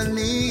I ever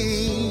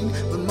need.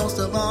 But most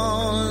of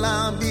all,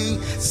 I'll be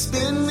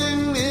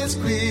spending this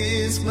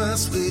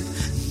Christmas with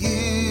you.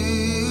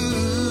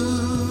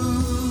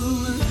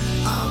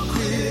 Our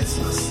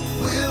Christmas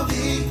will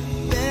be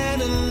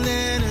better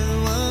than it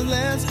was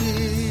last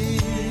year.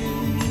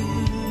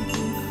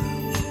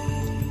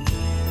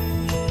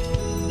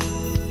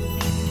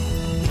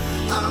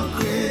 Our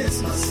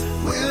Christmas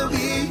will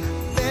be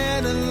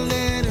better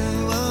than it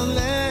was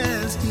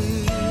last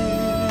year.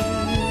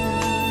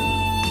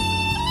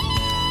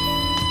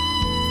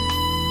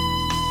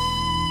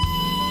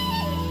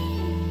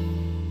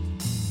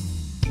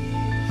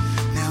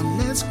 Now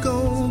let's go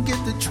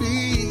get the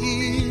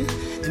tree,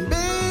 and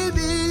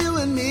baby, you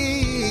and me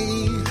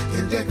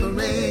can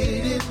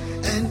decorate it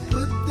and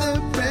put the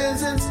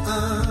presents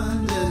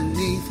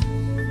underneath.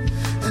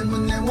 And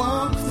when they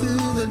walk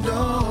through the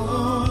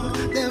door,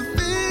 their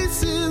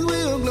faces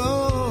will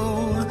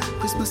glow.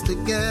 Christmas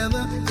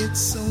together,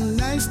 it's so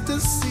nice to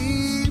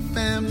see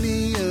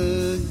family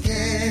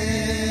again.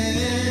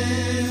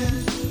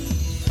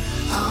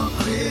 Our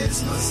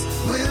Christmas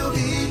will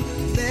be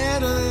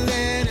better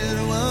than it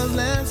was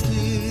last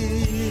year.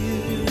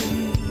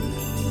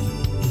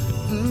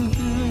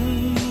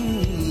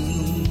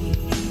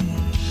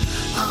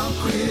 Our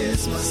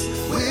Christmas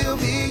will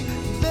be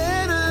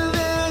better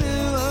than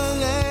it was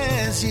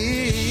last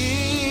year.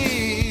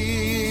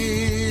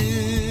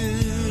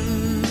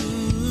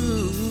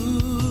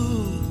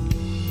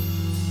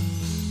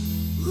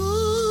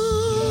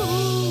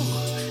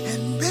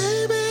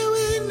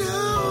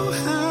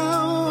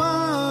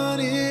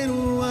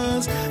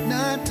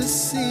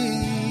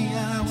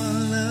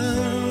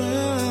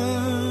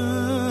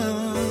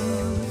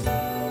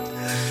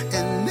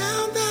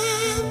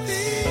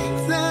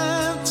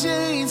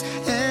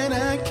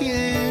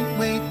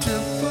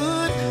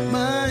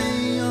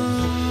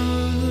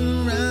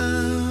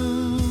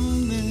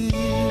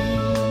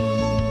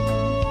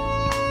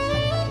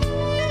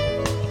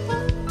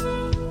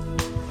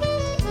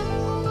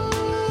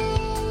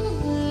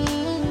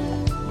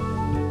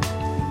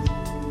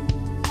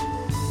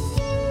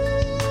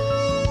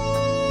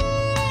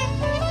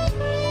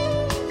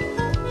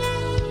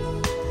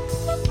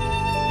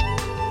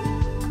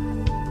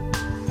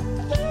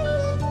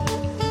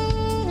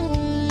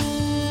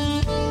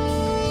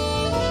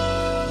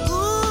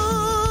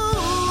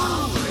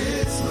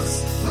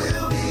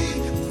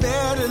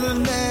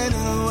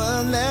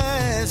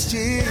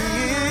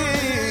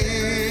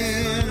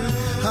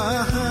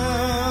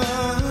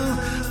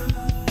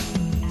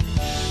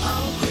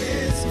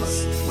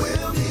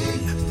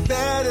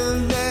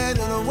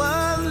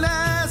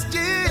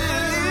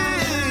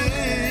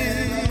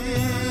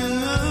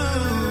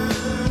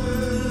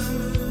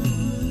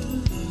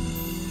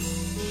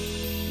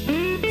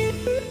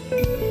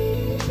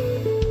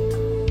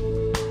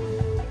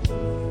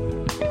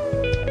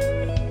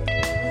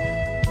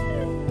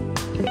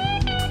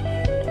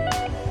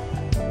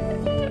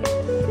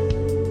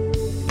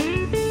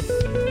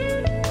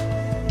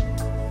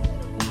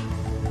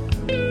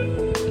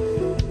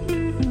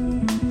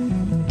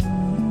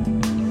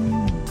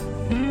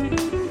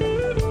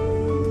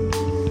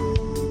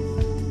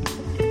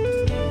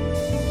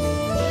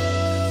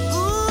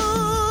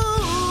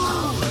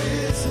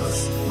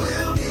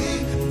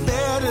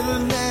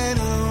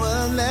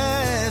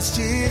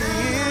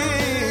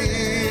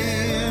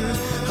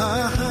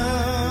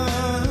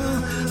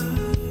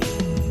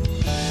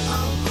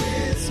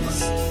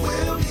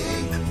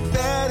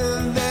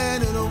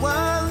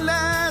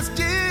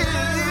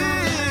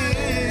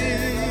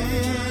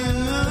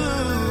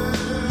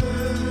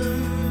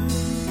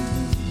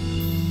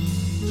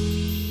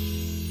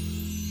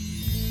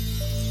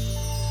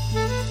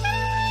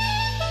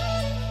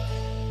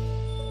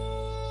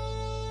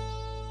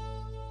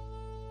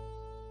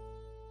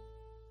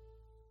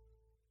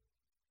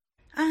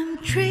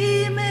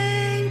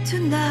 Dreaming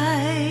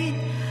tonight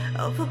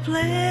of a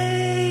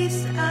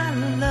place I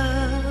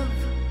love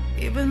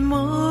even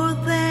more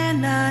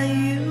than I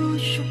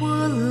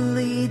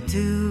usually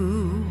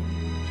do.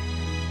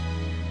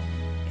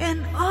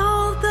 And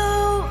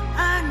although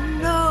I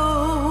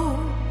know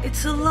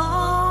it's a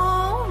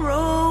long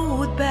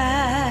road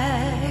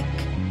back,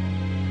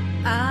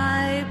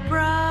 I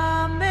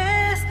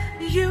promise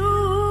you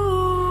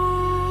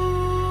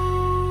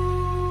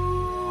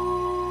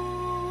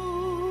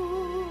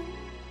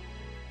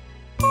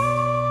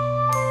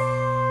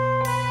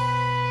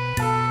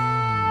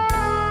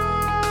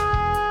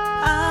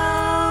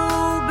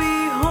I'll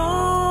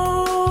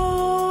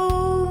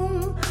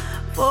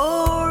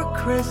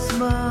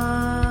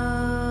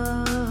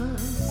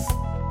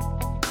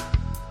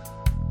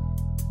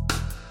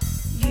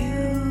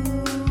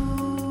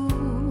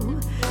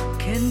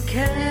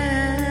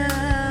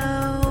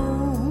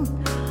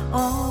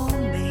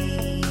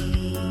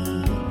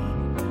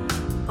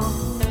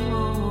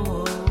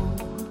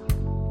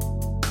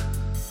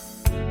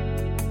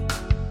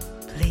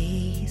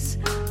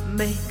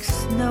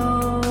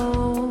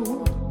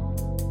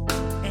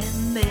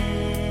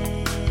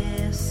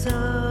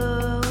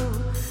mistletoe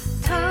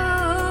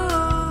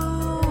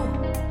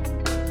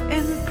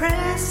and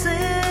presents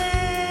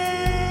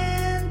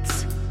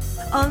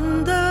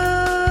under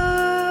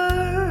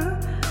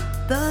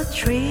the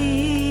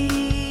tree.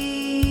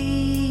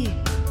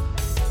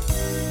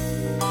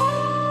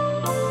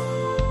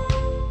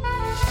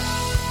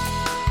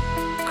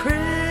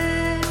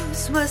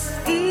 Christmas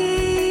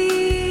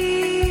Eve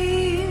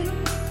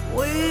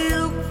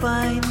will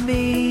find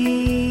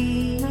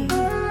me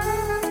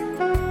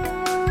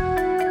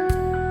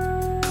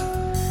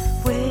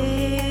with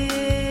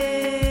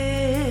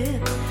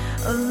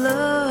a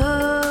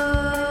love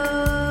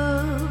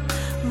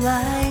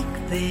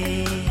like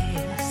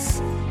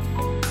this.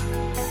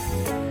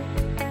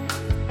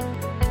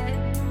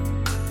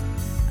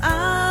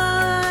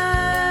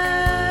 I'll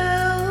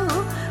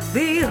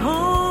be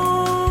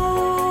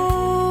home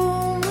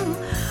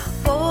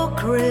for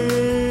Christmas,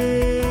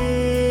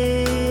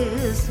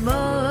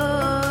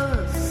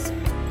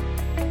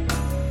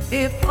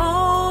 if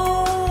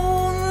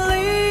only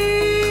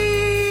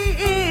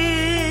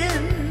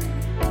in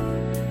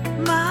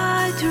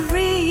my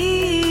dreams.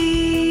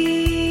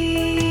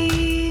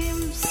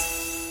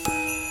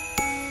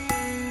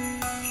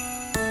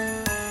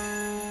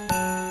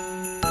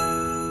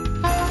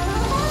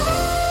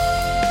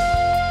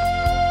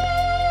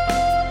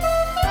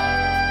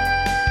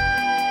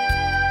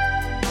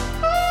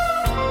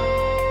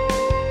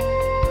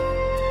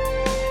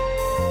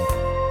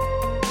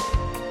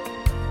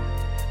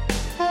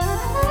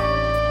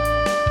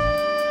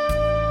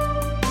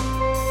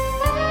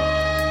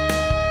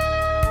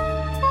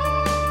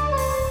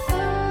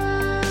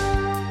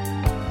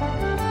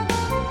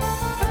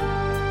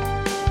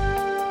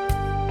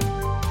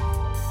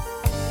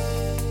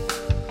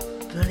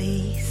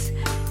 Please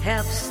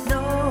have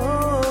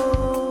snow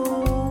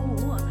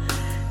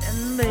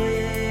and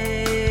mistletoe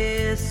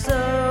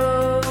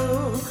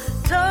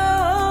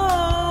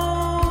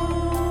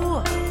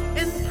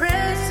and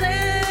presents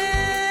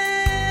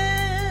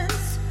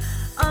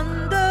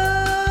under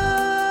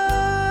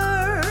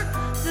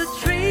the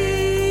tree.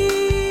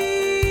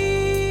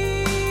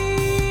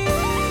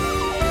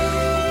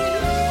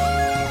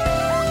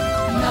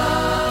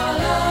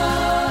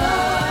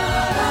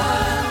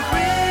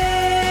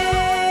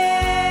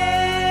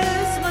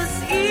 Christmas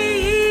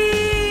Eve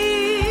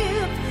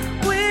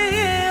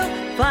will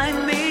find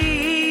me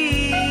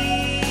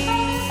with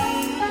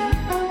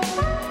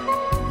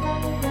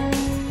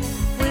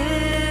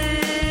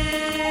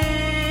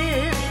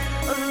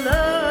a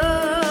love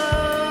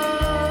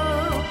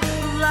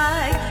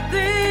like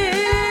this.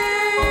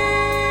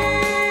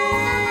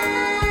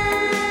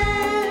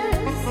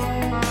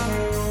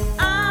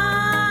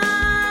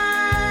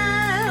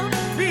 I'll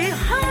be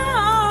home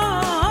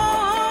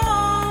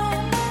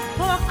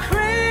for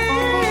Christmas,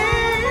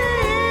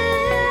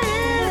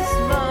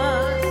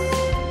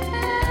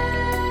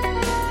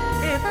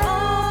 if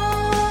only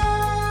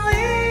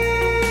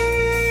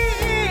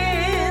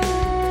in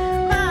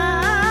my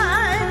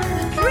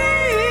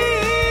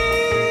dreams.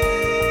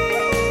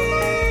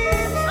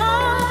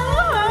 Oh,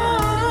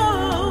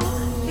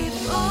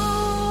 if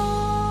only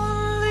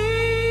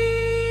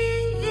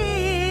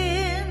in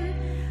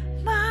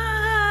my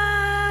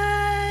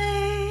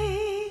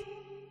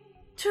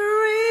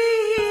dreams.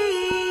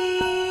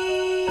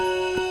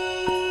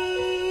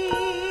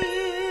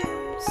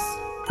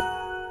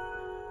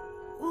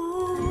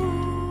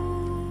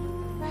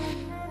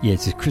 Yeah,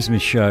 it's a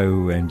Christmas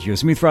show and your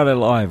Smooth Friday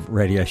Live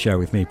radio show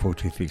with me, Paul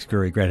Toothpicks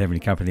Gurry. Great having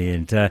you company,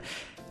 and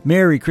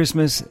Merry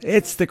Christmas.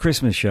 It's the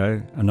Christmas show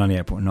on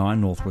 98.9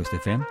 Northwest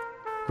FM.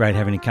 Great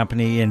having you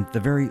company, and the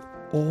very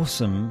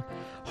awesome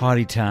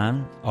Heidi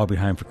Tan, I'll Be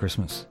Home for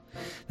Christmas.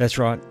 That's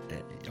right.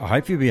 I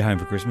hope you'll be home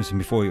for Christmas. And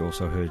before, you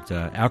also heard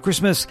Our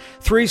Christmas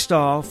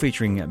 3-Style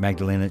featuring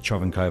Magdalena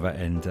Chovankova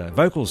and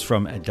vocals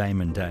from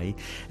Damon Day.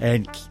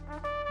 And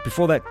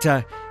before that,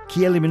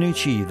 Chieli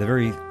Minucci, the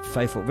very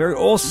faithful, very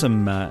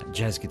awesome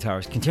jazz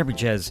guitarist, contemporary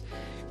jazz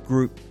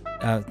group,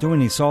 doing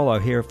his solo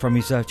here from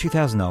his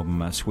 2000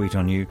 album, Sweet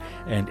on You,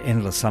 and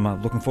Endless Summer.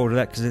 Looking forward to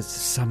that because it's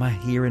summer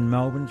here in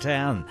Melbourne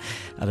town.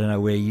 I don't know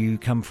where you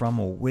come from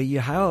or where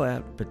you hail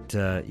out, but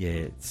yeah,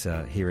 it's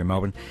here in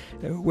Melbourne,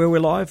 where we're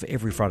live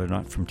every Friday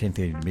night from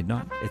 10:30 to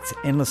midnight. It's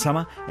Endless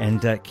Summer,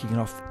 and kicking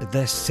off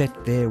the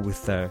set there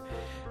with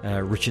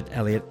Richard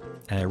Elliott,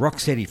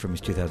 Rocksteady from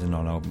his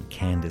 2009 album,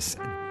 Candace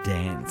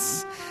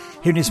Dance.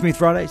 Here in Smooth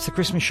Friday, it's the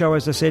Christmas show,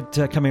 as I said,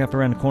 coming up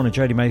around the corner.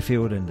 Jodie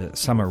Mayfield and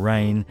Summer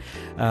Rain,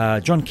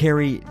 John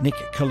Kerry, Nick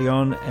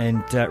Cullion,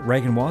 and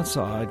Reagan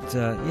Whiteside.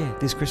 Yeah,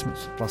 this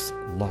Christmas, plus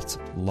lots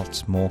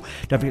more.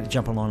 Don't forget to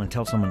jump online and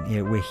tell someone,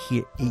 yeah, we're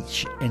here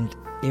each and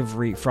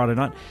every Friday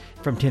night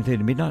from 10:30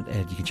 to midnight,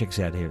 and you can check us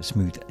out here at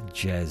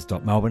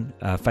smoothjazz.melbourne,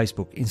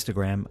 Facebook,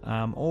 Instagram,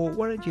 or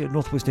why don't you,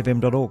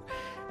 northwestfm.org,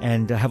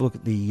 and have a look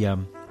at the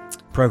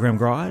program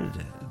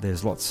guide,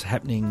 there's lots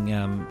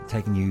happening,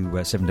 taking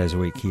you 7 days a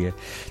week here,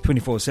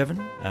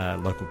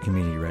 24/7, local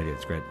community radio.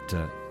 It's great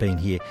being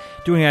here,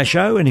 doing our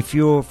show. And if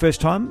you're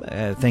first time,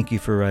 thank you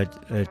for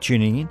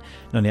tuning in.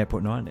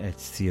 98.9,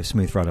 it's the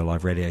Smooth Friday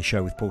Live Radio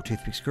Show with Paul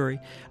Toothpicks Curry.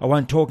 I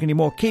won't talk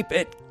anymore. Keep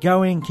it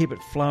going, keep it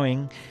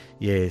flowing.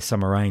 Yeah,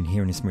 summer rain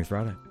here in Smooth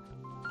Friday.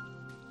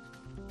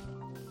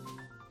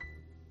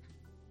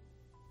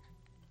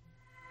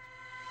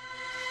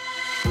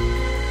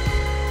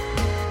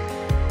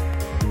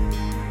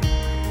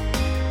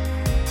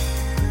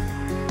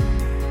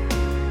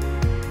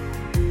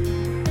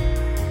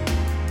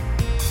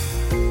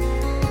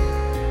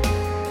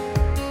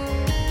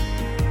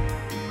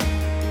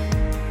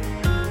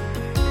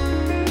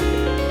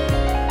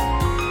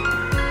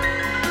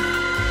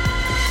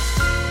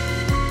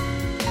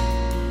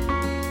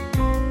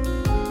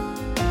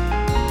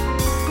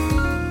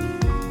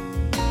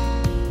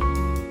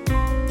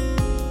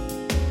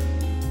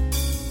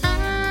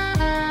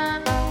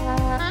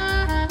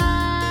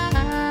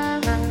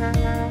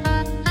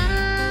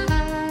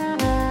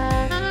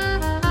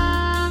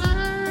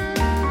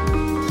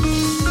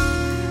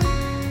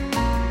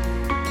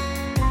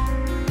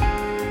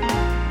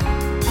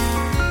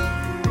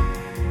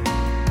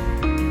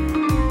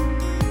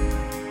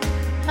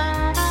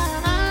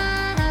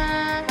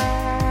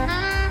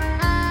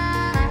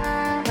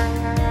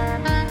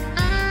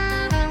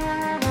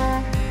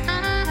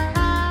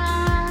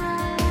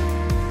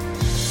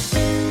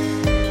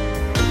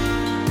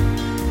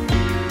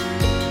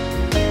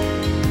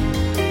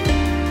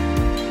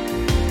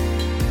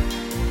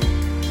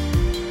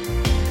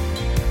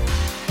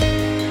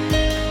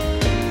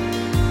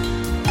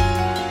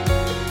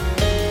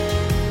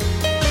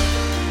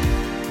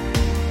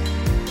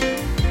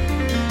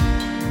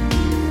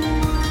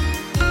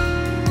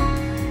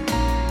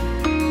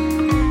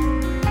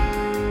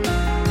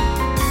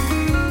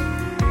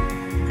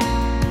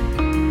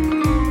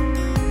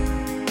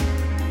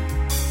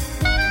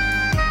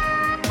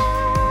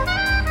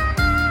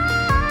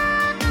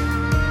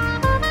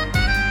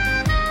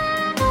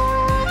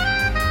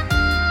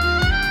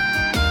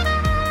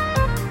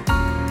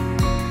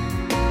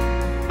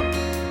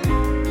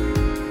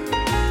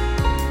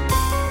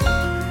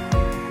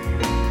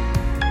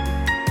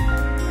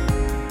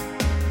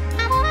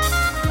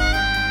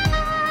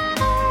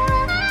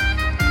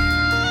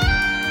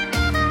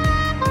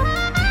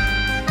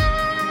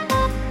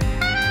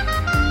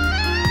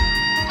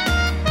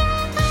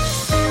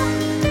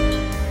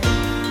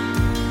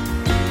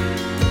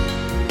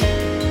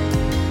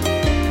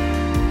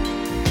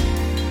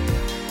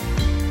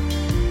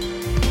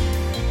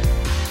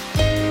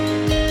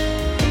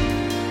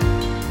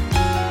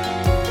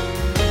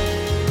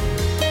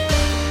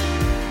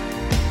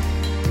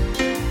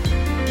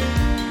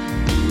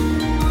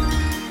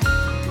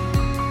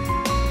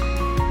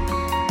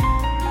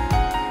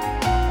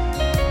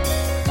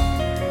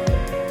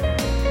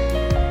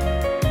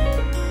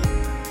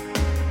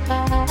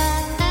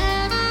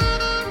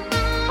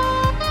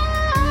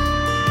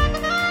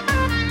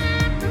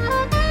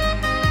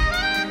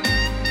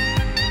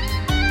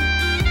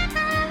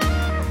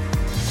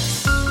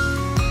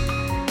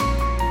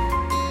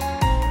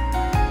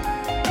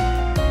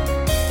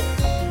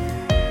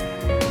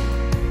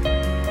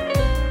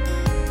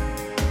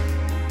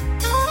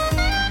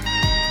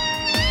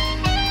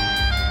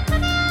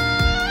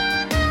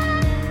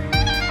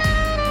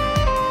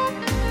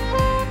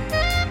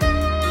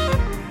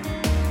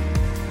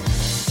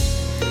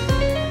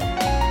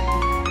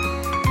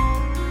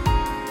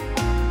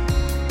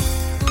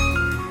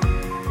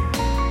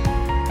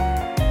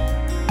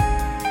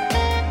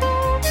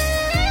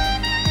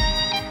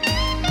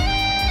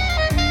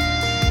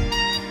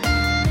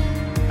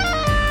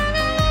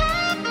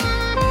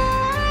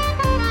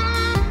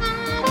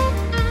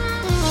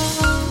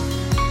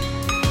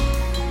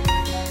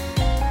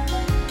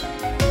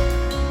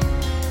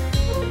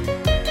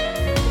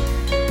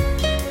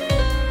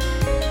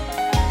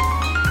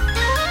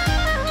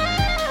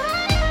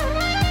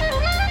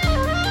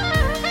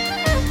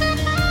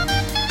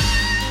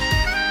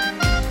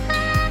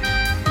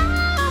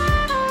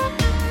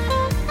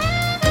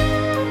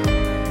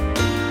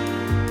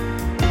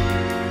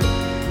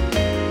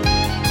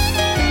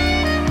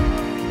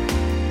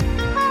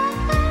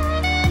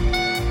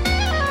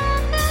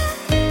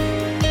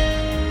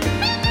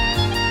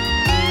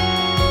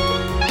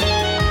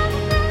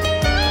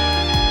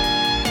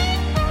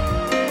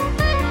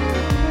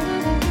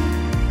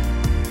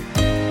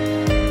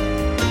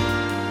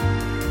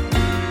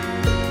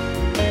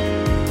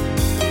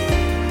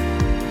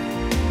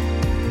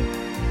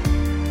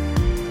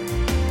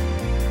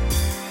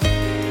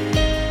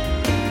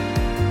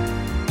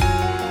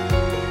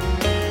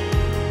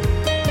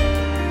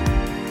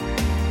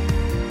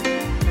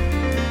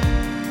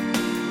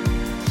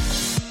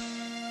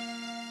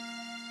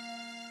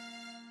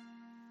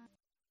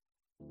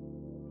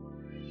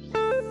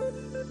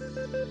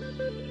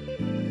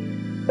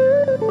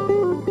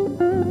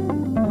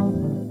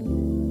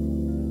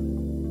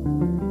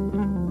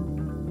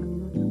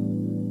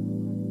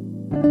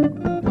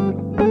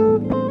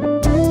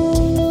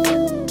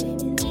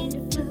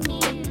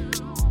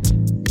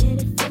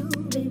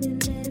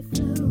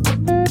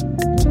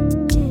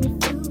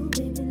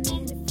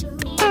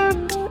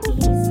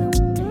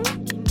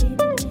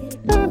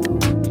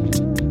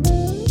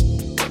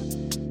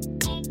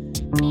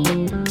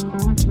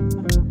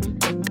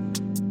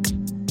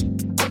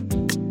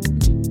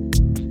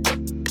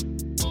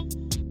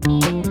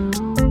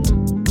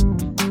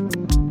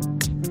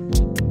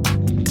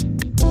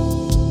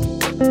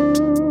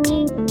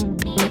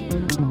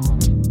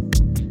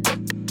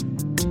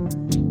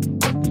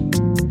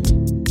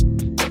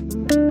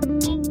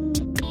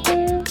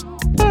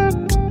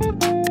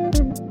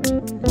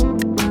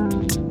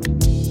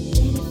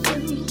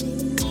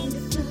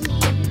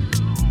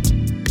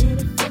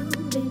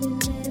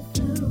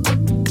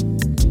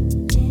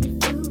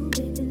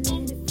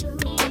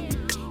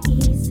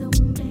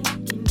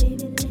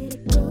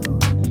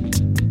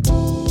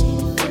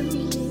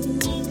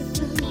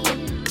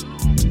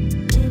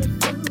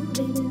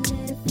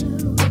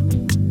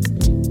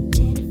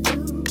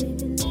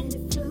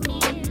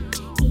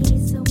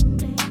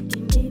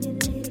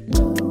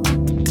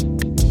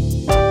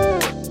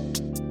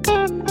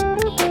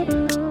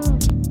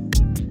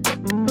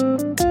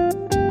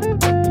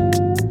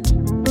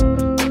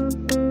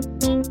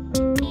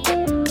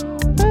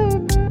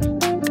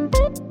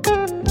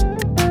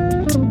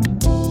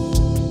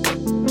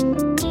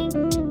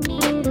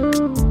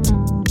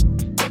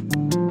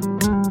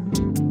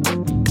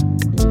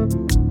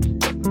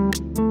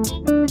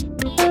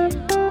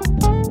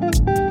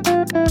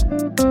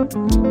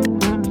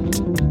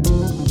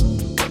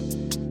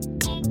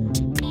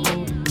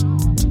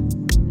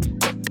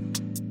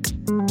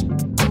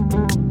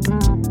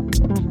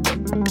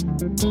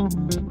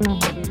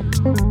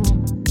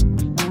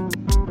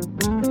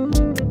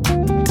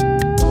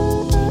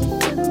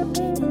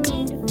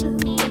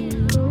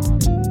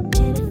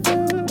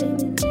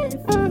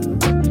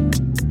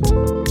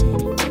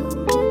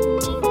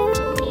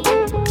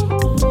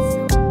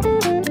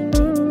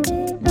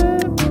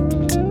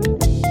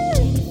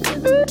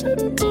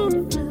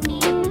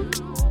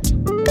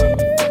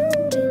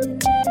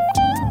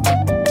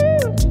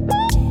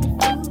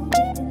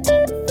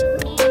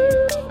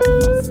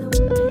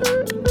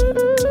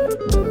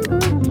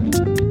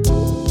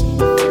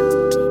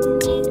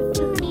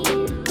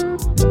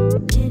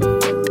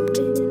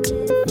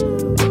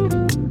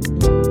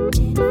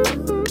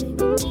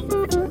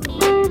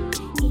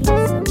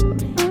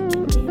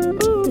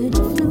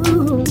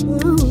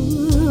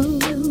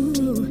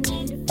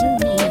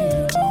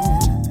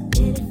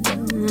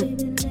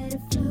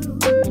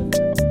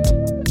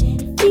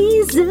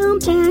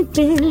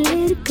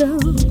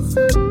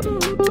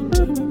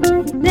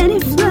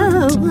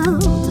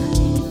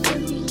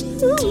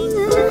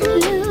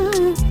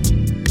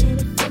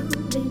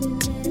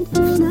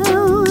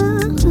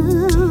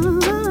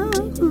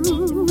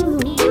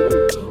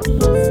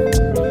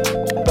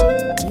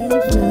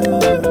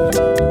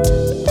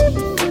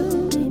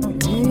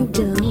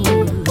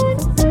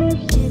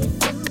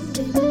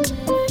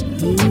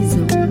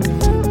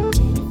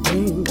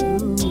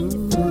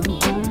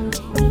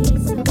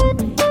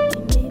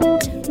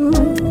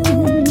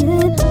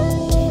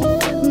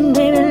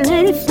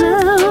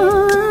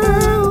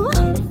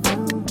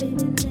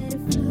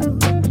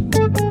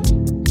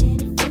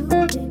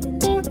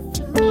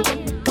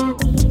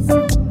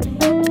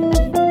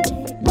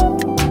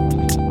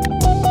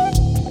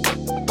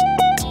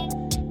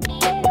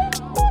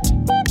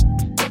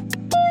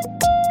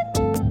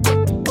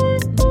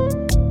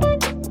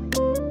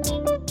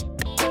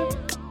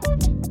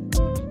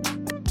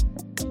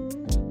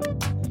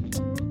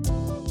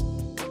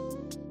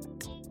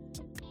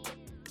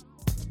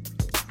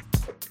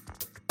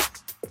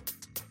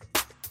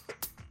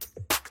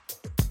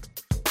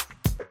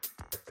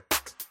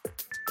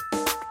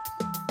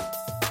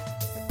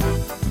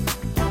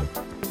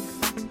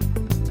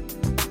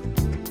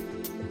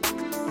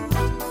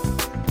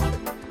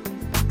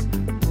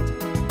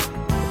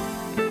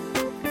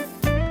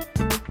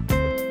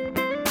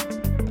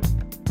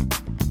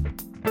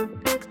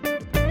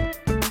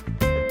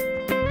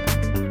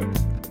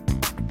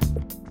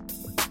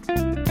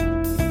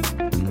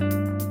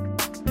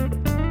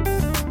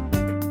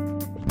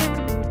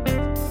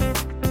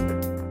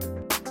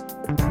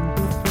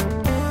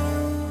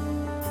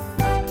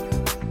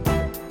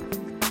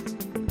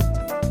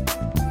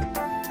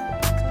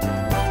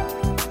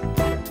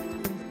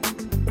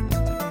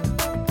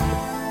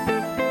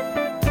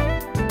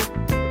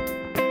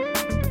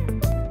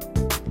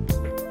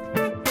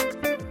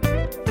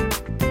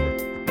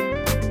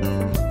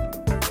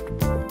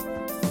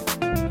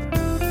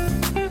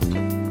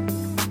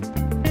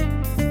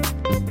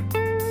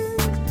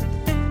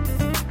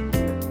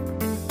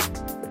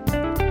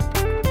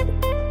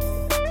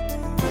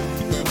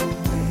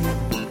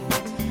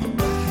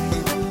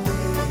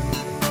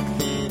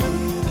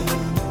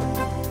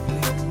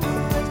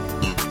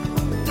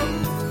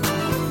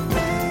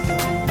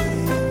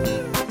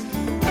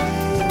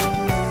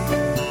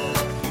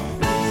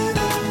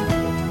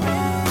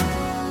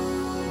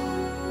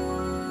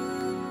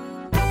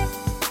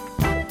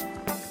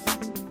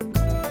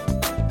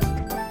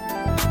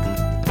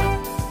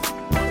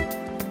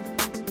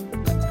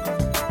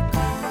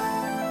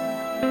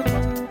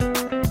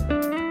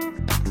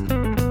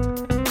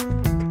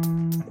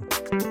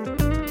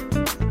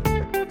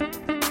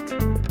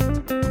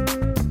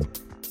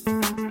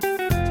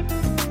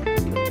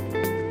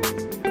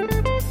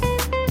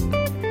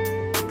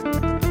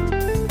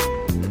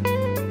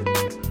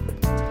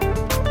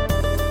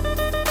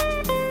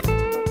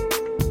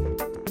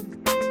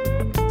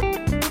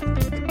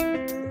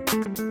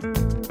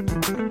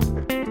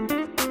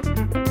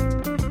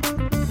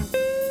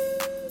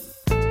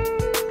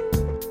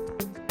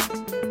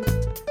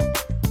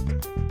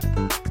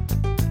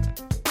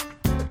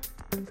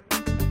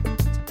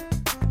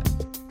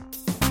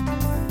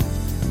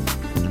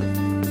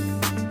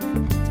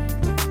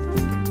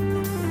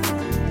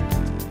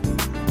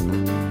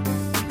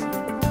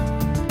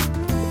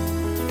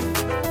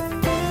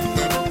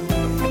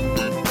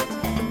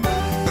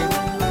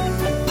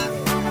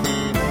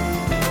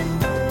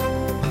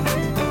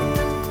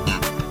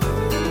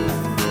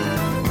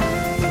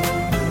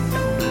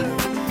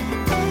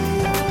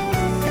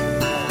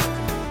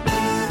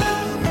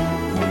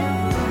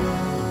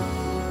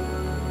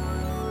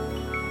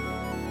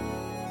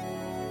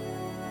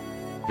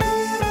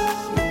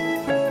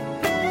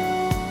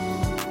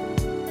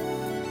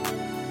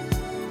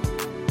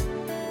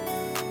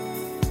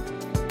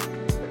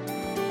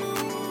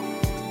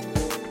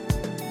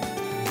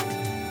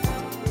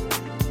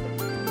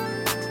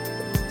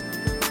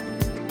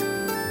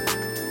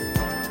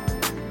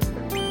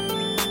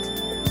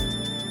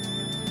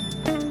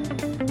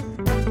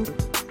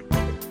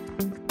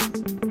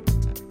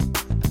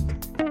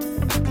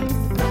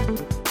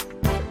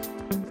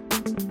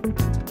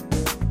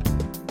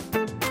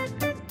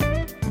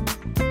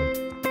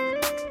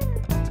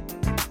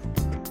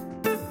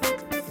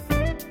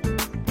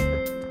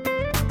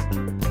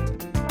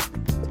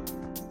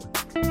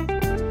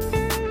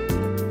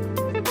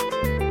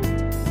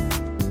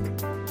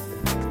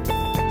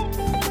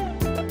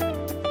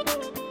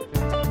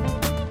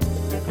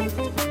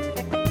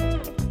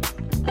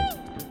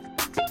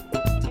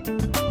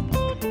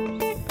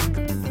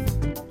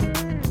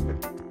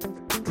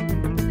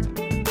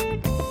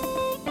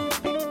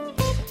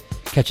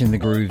 Catching the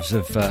grooves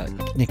of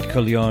Nick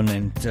Collion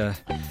and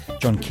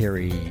John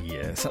Kerry.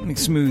 Something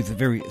smooth,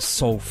 very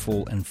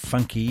soulful and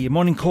funky.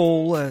 Morning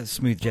Call,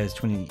 Smooth Jazz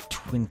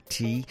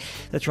 2020.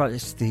 That's right,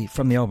 it's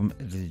from the album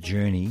The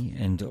Journey,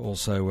 and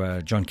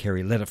also John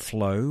Kerry, Let It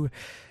Flow.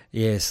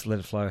 Yes, Let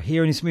It Flow.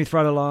 Here in his Smooth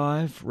Friday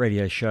Live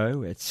radio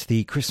show. It's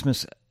the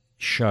Christmas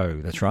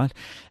show, that's right.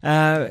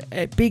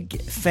 A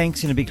big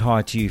thanks and a big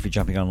hi to you for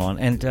jumping online,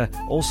 and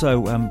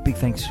also big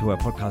thanks to our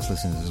podcast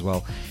listeners as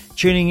well.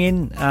 Tuning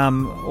in,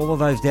 all of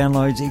those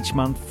downloads each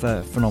month,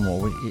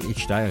 phenomenal,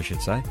 each day I should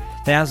say.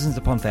 Thousands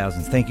upon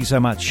thousands. Thank you so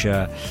much.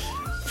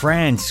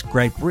 France,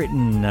 Great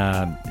Britain,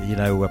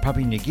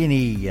 Papua New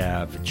Guinea,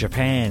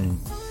 Japan,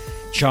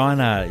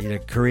 China,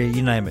 Korea,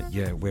 you name it.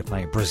 Yeah, we're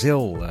playing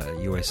Brazil,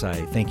 USA.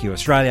 Thank you,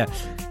 Australia.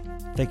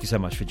 Thank you so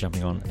much for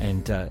jumping on.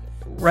 And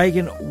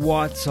Reagan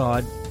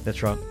Whiteside,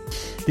 that's right.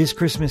 This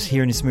Christmas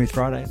here in a Smooth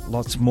Friday,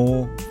 lots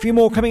more, a few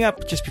more coming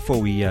up just before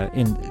we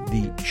end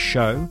the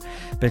show.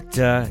 But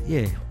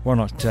why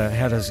not?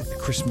 How does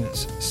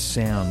Christmas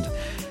sound?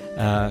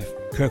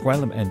 Kirk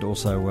Whalum, and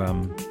also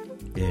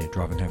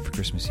Driving Home for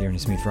Christmas here in a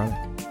Smooth Friday.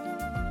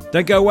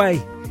 Don't go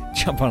away.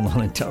 Jump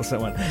online and tell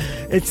someone.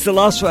 It's the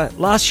last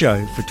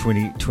show for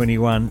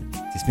 2021.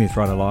 The Smooth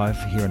Friday Live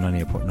here on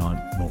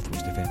 98.9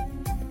 Northwest FM.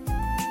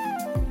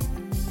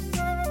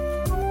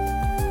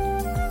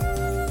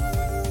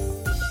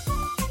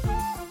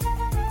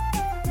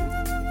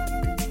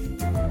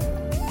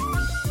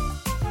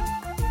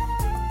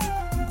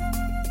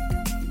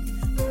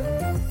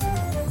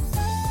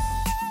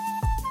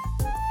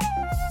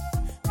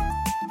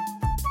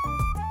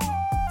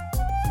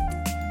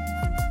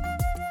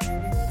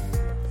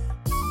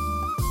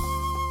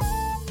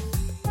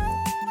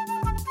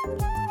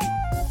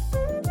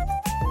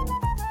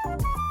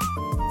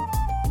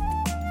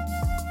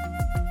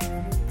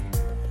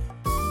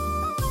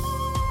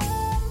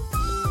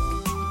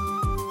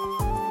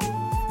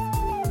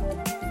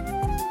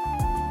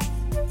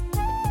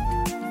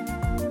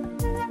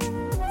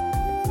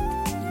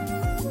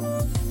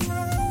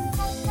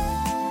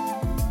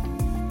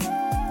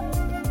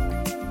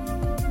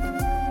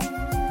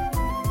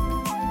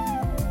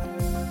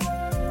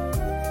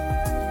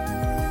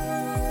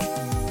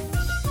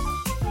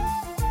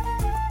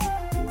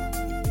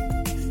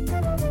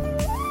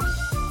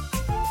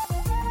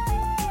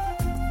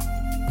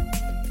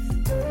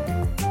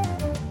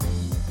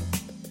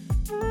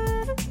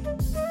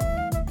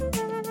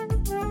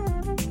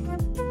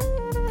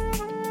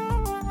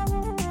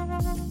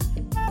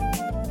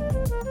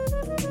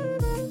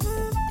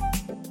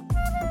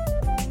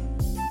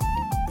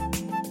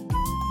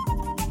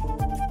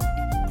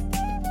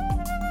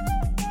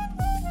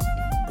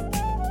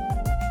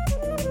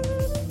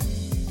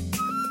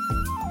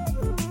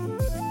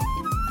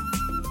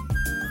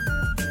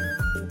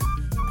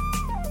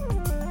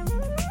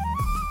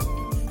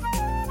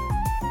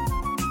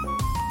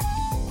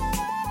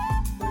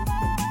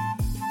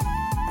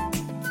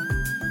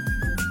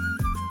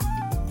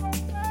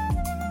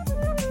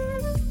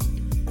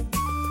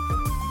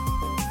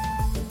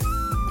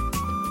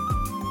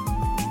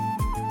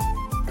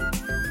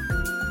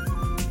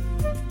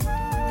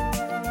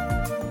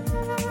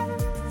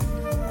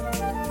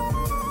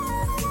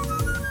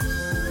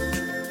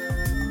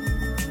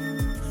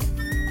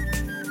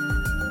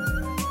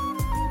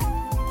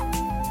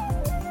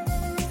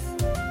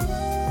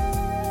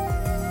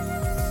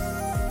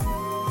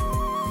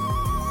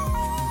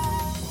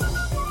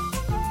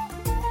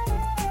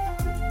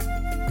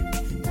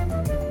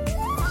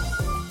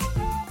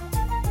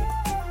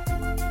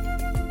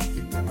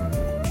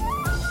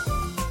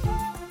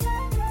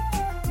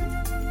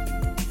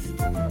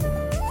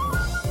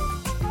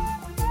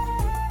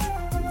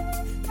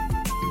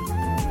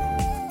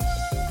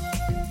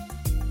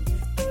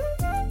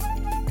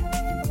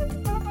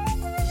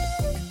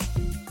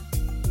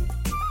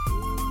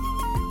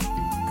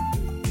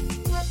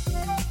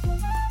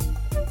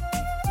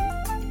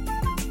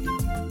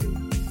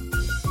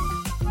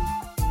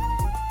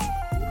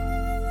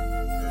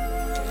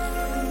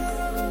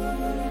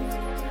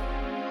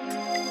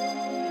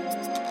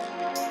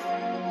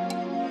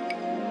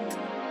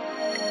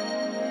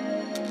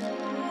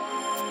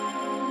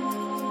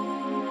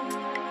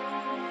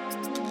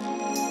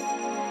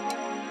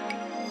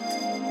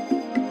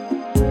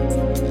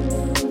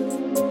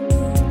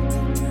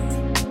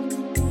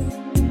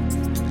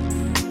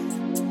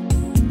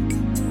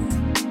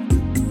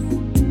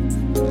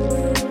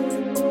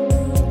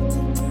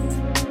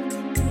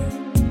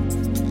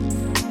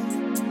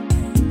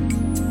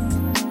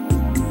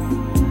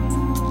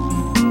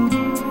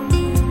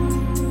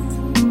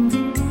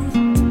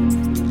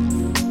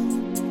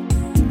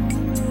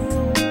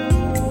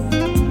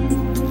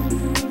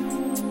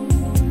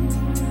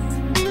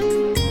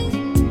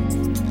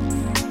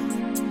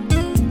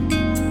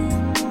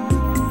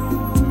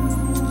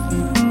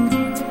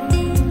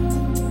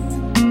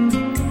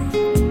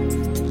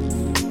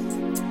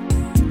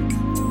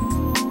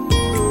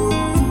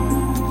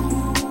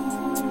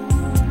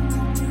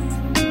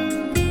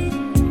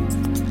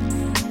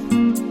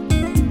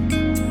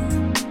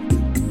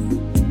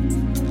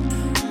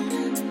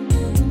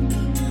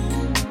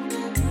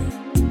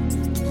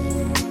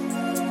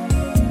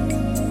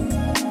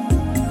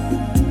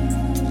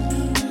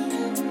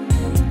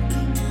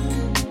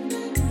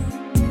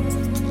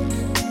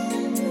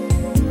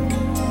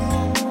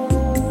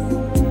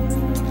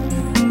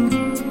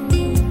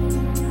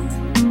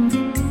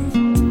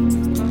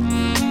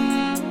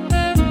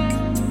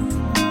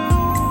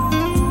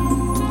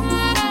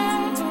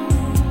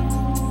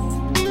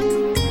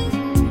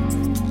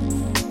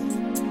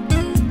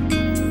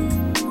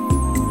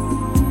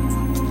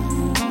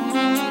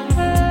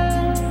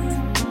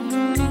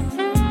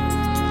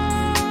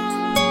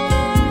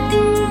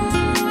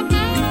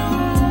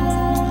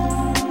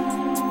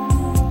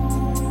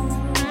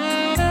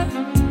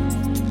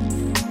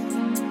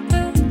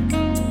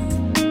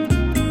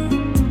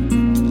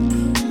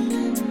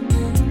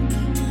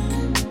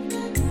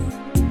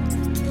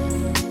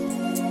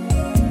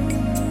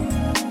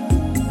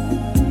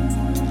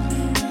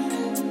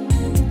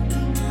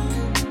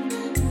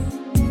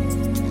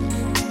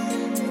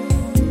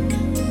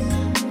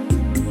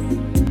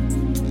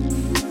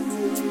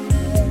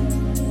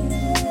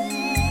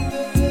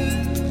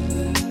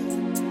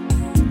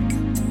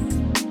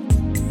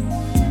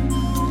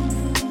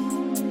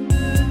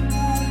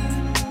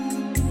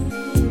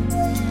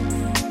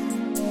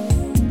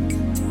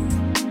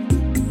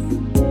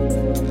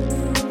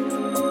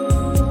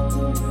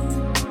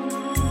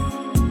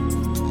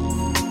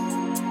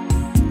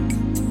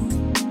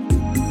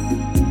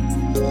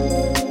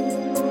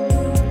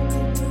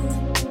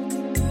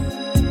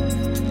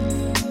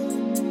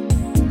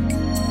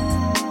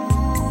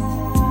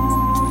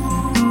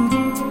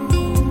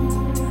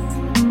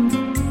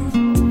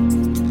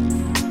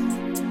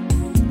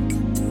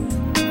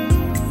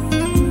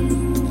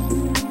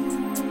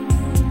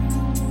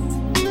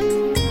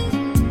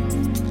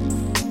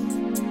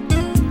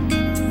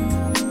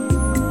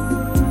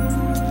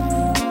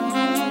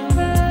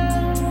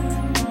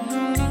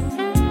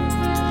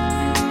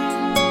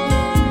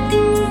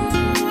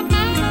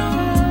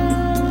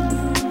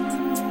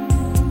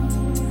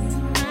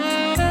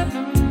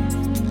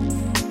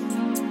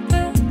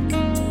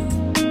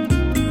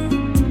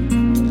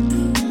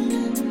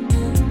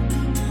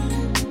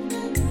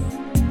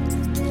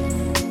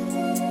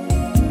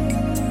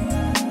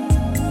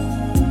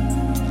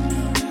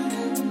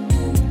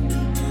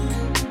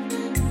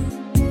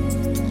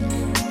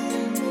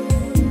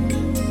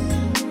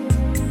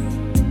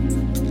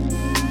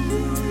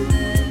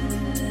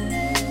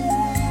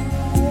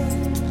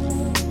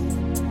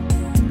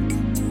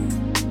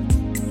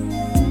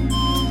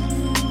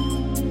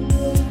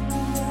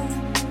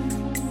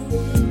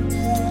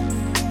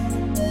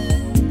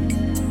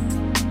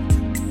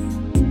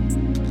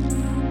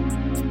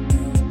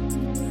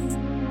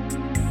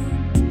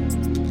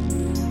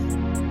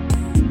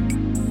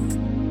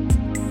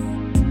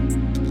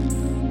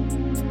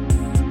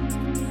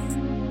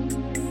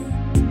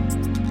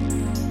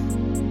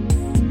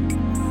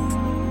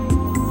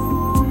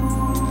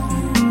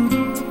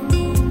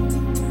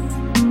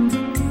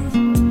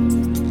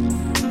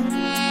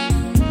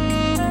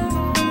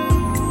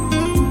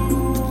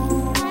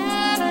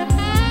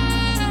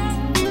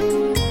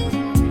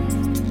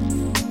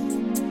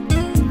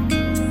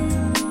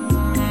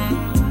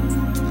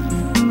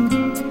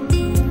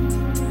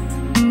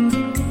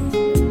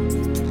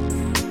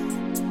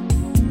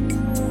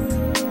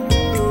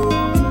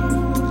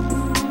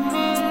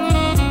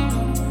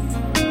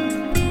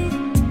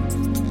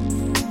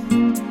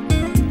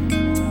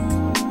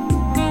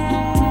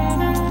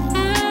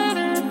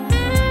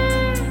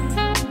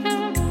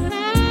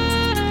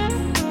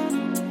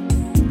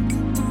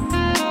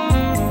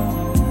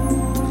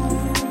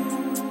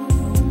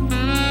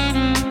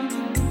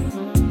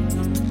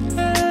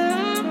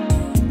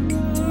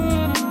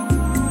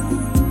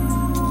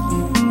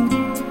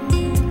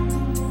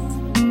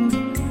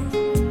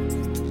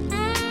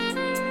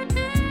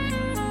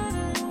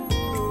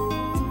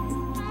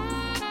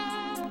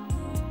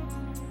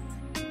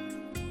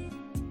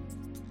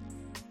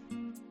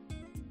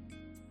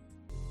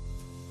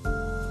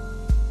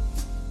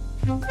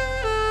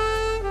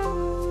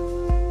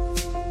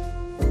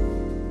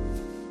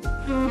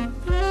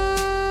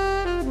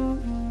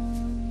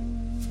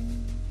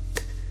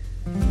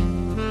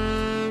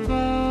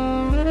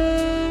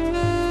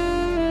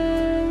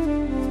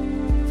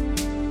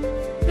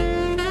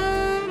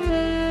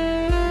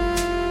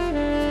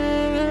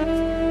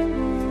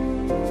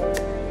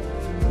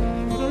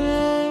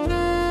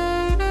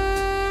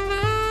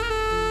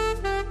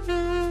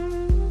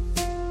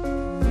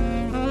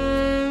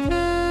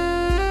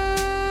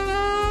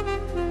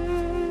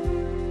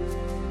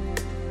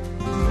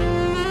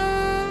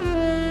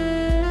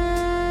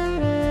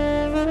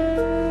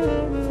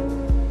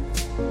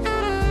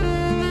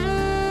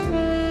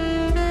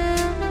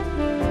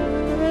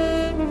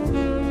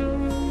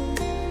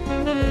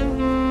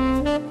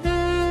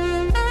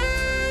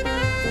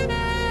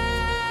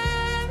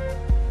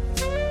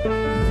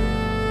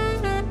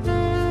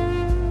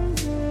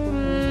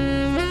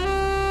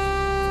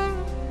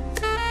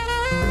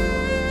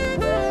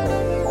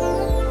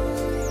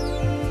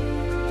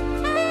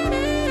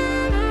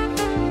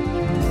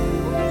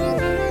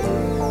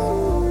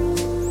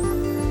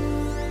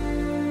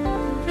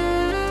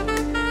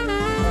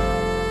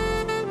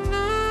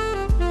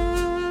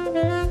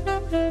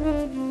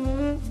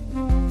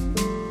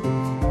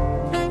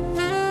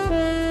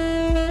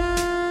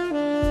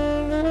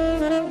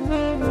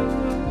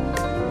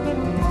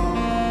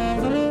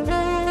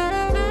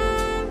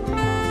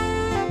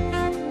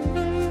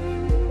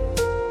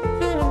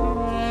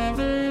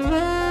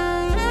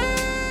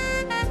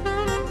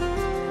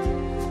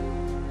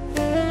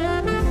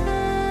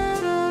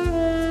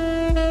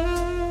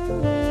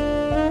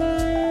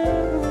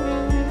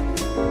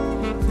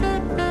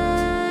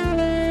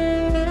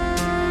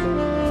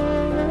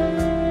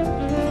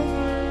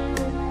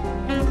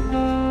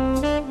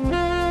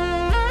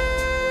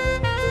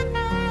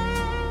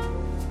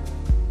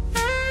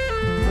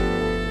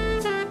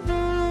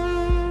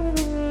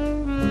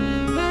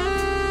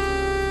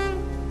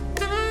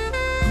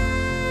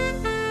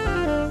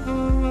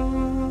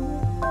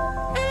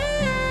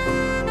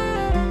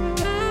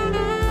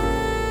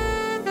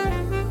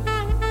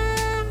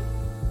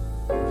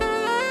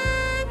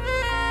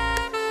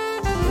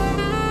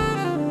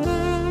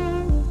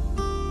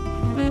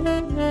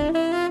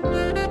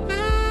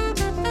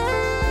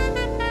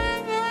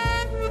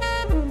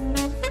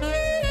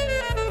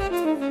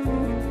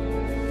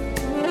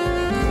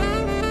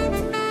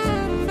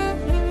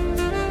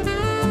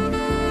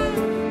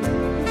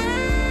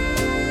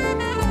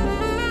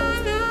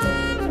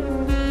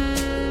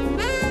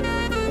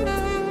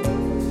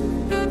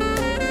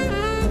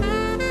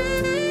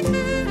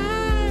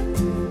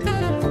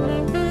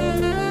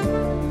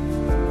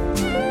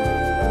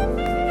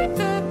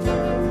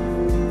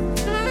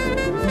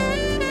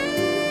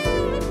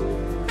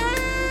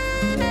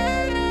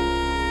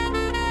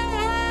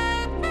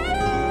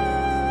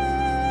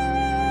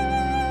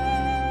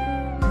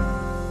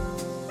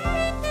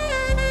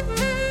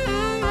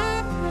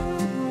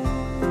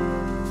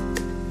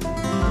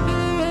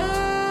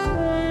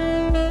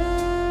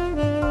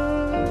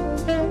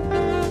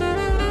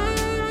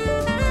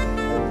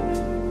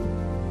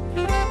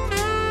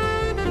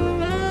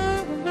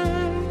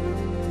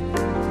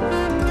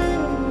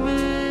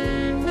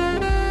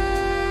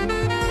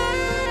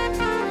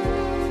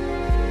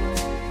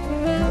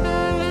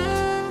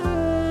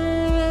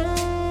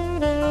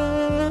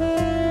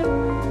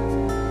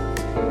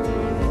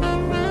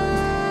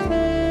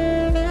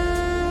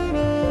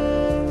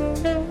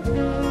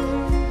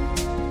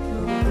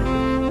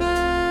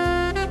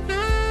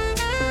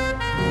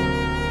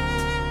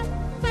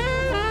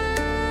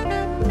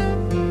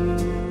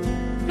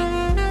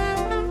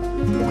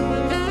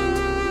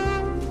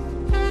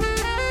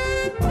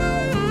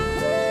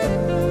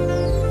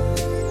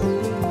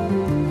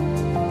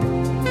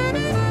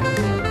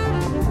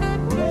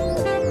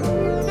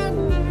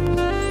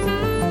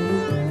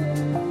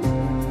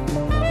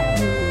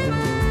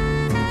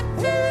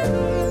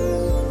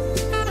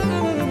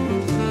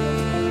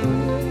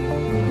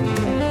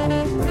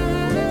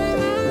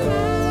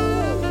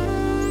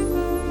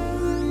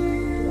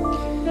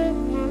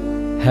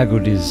 How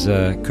good is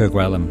Kirk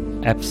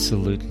Whalum?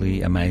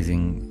 Absolutely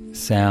amazing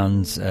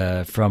sounds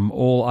from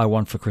All I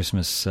Want for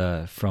Christmas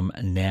from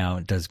Now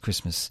Does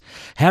Christmas.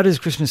 How does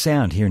Christmas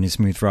sound here in this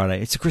Smooth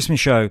Friday? It's a Christmas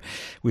show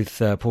with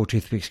Paul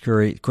Toothpicks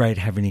Curry. Great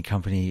having any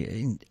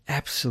company.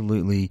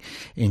 Absolutely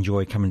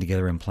enjoy coming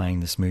together and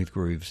playing the smooth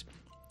grooves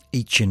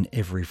each and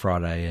every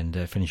Friday,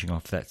 and finishing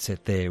off that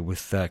set there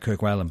with Kirk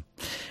Whalum.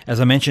 As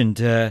I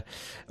mentioned,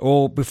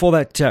 or before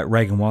that,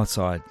 Reagan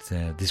Whiteside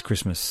this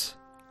Christmas.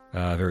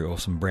 Very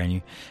awesome, brand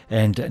new.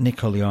 And Nick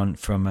Colleon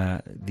from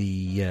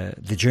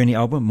the Journey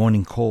album,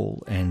 Morning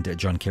Call, and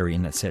John Kerry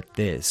in that set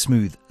there.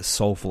 Smooth,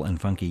 soulful and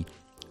funky,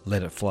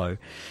 Let It Flow.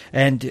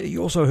 And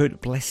you also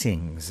heard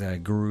Blessings,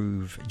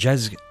 groove,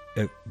 jazz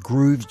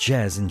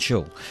and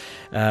chill.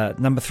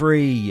 Number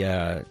 3,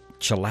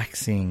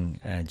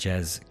 chillaxing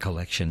jazz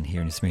collection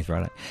here in the Smooth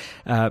Friday.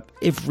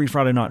 Every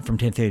Friday night from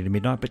 10:30 to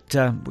midnight, but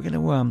we're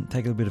going to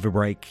take a bit of a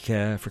break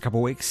for a couple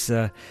of weeks,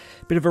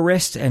 bit of a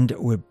rest, and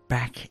we're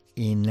back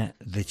in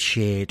the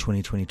chair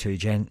 2022,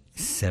 Jan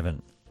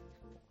 7.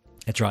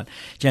 That's right.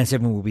 Jan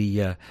 7 will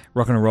be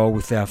rocking and roll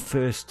with our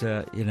first,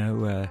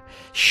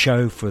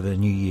 show for the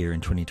new year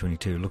in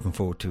 2022. Looking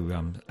forward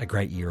to a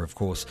great year, of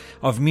course,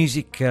 of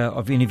music,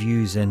 of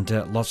interviews, and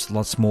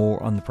lots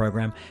more on the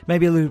program.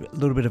 Maybe a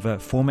little bit of a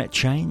format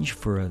change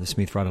for the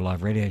Smooth Friday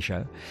Live radio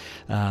show.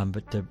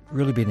 But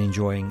really been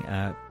enjoying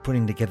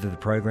putting together the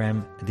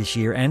program this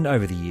year and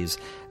over the years,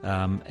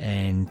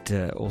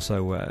 and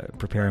also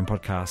preparing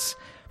podcasts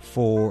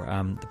for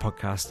the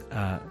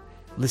podcast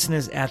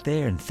listeners out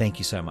there, and thank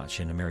you so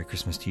much, and a Merry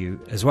Christmas to you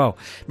as well.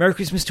 Merry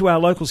Christmas to our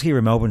locals here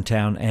in Melbourne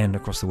town and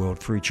across the world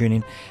through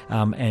TuneIn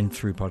and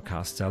through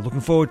podcasts. Looking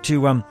forward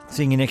to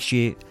seeing you next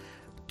year.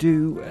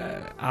 Do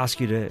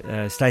ask you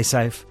to stay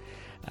safe,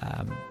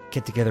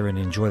 get together and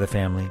enjoy the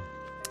family,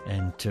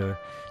 and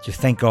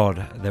just thank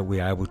God that we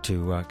are able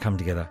to come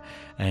together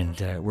and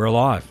we're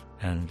alive,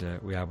 and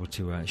we're able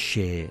to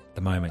share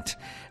the moment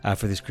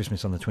for this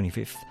Christmas on the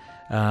 25th.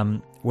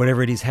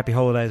 Whatever it is, happy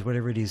holidays,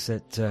 whatever it is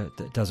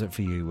that does it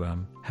for you,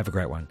 have a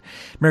great one.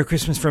 Merry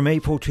Christmas from me,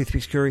 Paul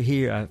Toothpicks Curry,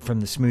 here from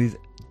the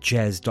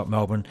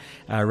smoothjazz.melbourne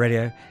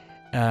radio,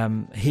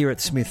 here at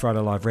the Smooth Friday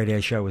Live radio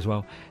show as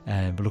well.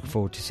 But looking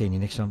forward to seeing you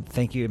next time.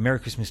 Thank you. Merry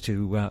Christmas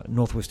to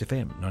Northwest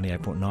FM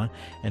 98.9,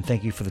 and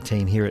thank you for the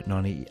team here at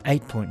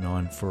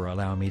 98.9 for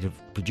allowing me to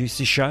produce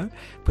this show,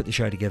 put the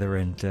show together,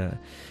 and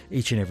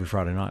each and every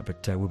Friday night.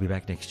 But we'll be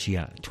back next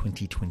year,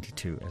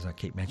 2022, as I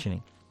keep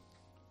mentioning.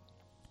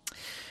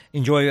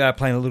 Enjoy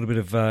playing a little bit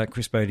of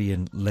Chris Bodie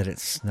and Let It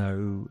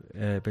Snow.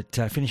 But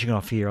finishing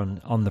off here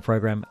on the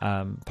program,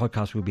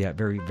 podcast will be out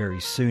very,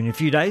 very soon, in a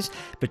few days.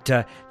 But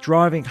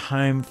driving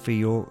home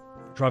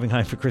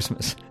for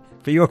Christmas.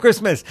 For your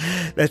Christmas.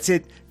 That's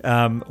it.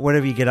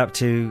 Whatever you get up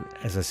to,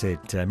 as I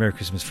said, Merry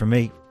Christmas from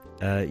me,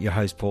 your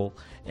host Paul,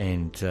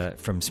 and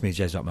from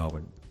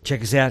smoothjazz.melbourne.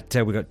 Check us out.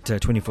 We've got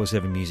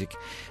 24/7 music,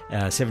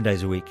 7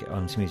 days a week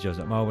on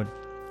smoothjazz.melbourne.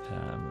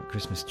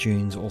 Christmas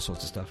tunes, all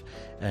sorts of stuff,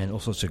 and all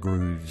sorts of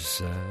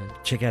grooves.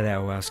 Check out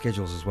our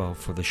schedules as well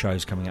for the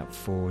shows coming up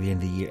for the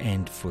end of the year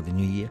and for the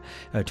new year,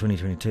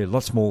 2022.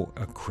 Lots more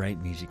great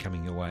music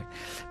coming your way.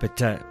 But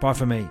bye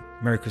for me.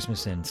 Merry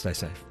Christmas and stay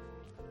safe.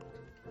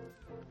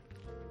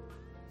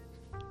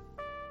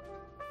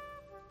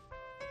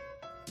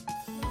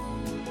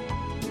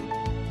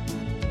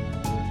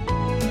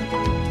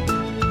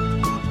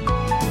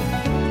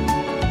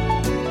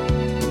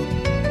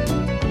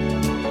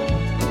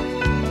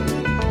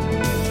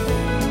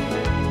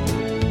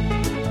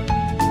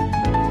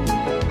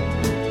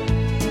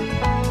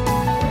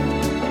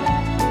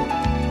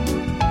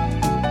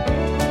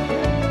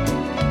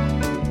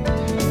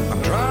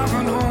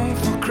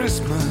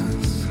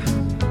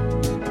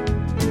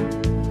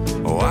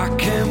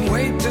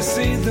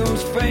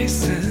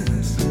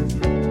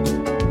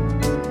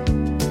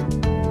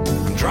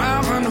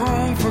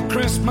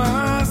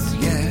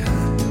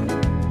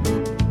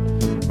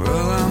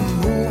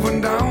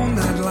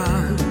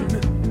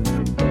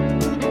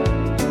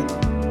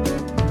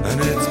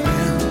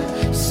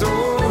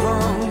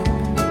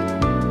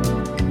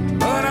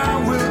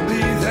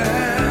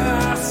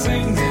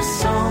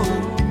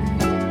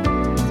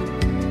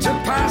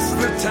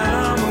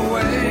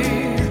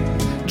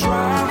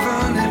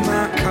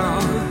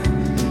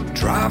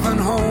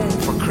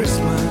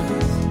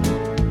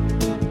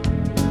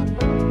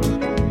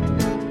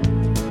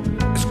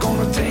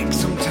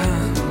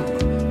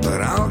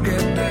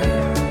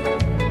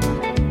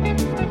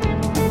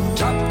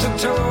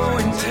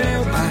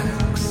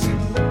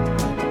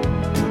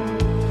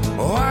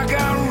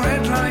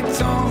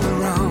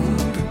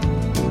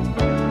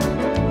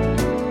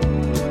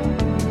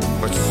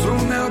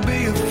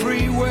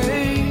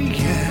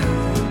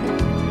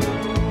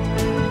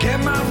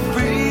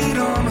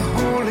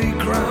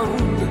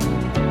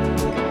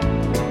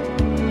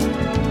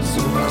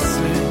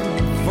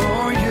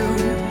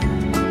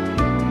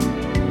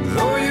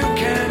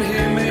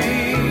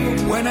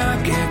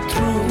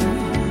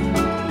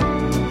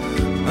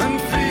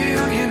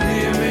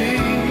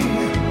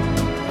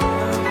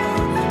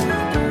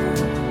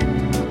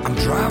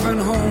 Driving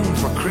home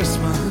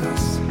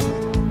Christmas.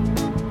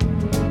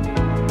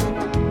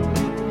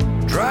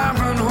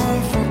 Driving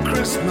home for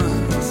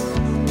Christmas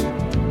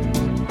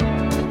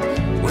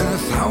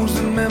with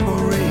 1,000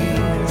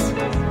 memories.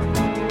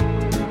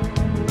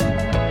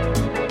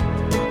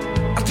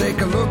 I take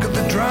a look at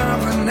the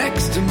driver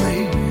next to me.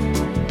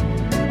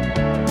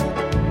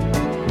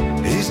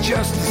 He's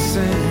just the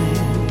same.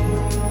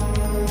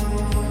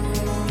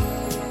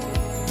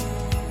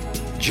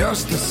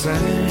 Just the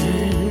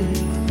same.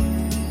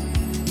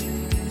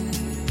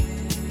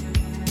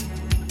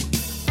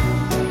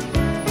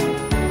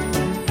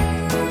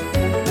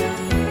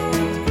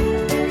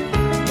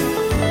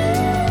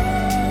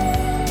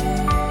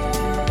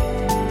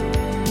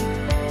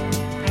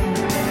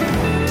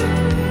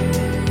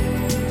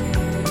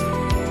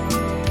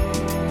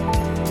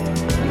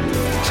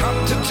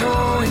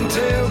 Towing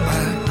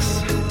tailbacks.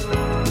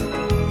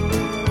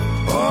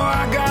 Oh,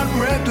 I got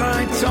red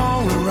lights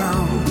all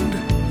around.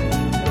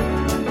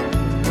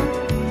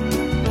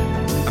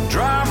 I'm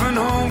driving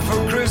home for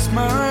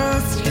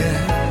Christmas,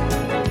 yeah.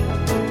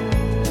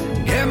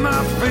 Get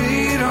my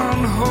feet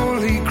on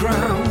holy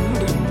ground.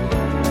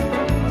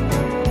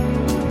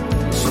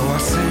 So I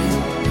sing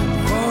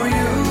for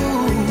you,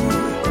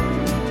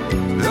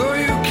 though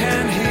you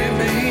can't hear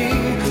me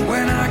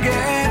when I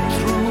get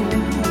through.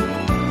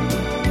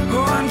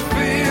 Go and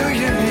feel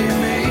you near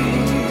me.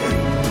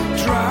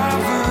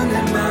 Driving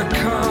in my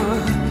car,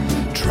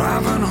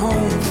 driving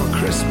home for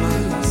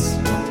Christmas.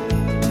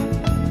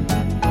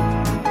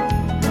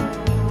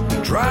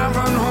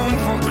 Driving home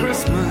for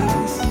Christmas.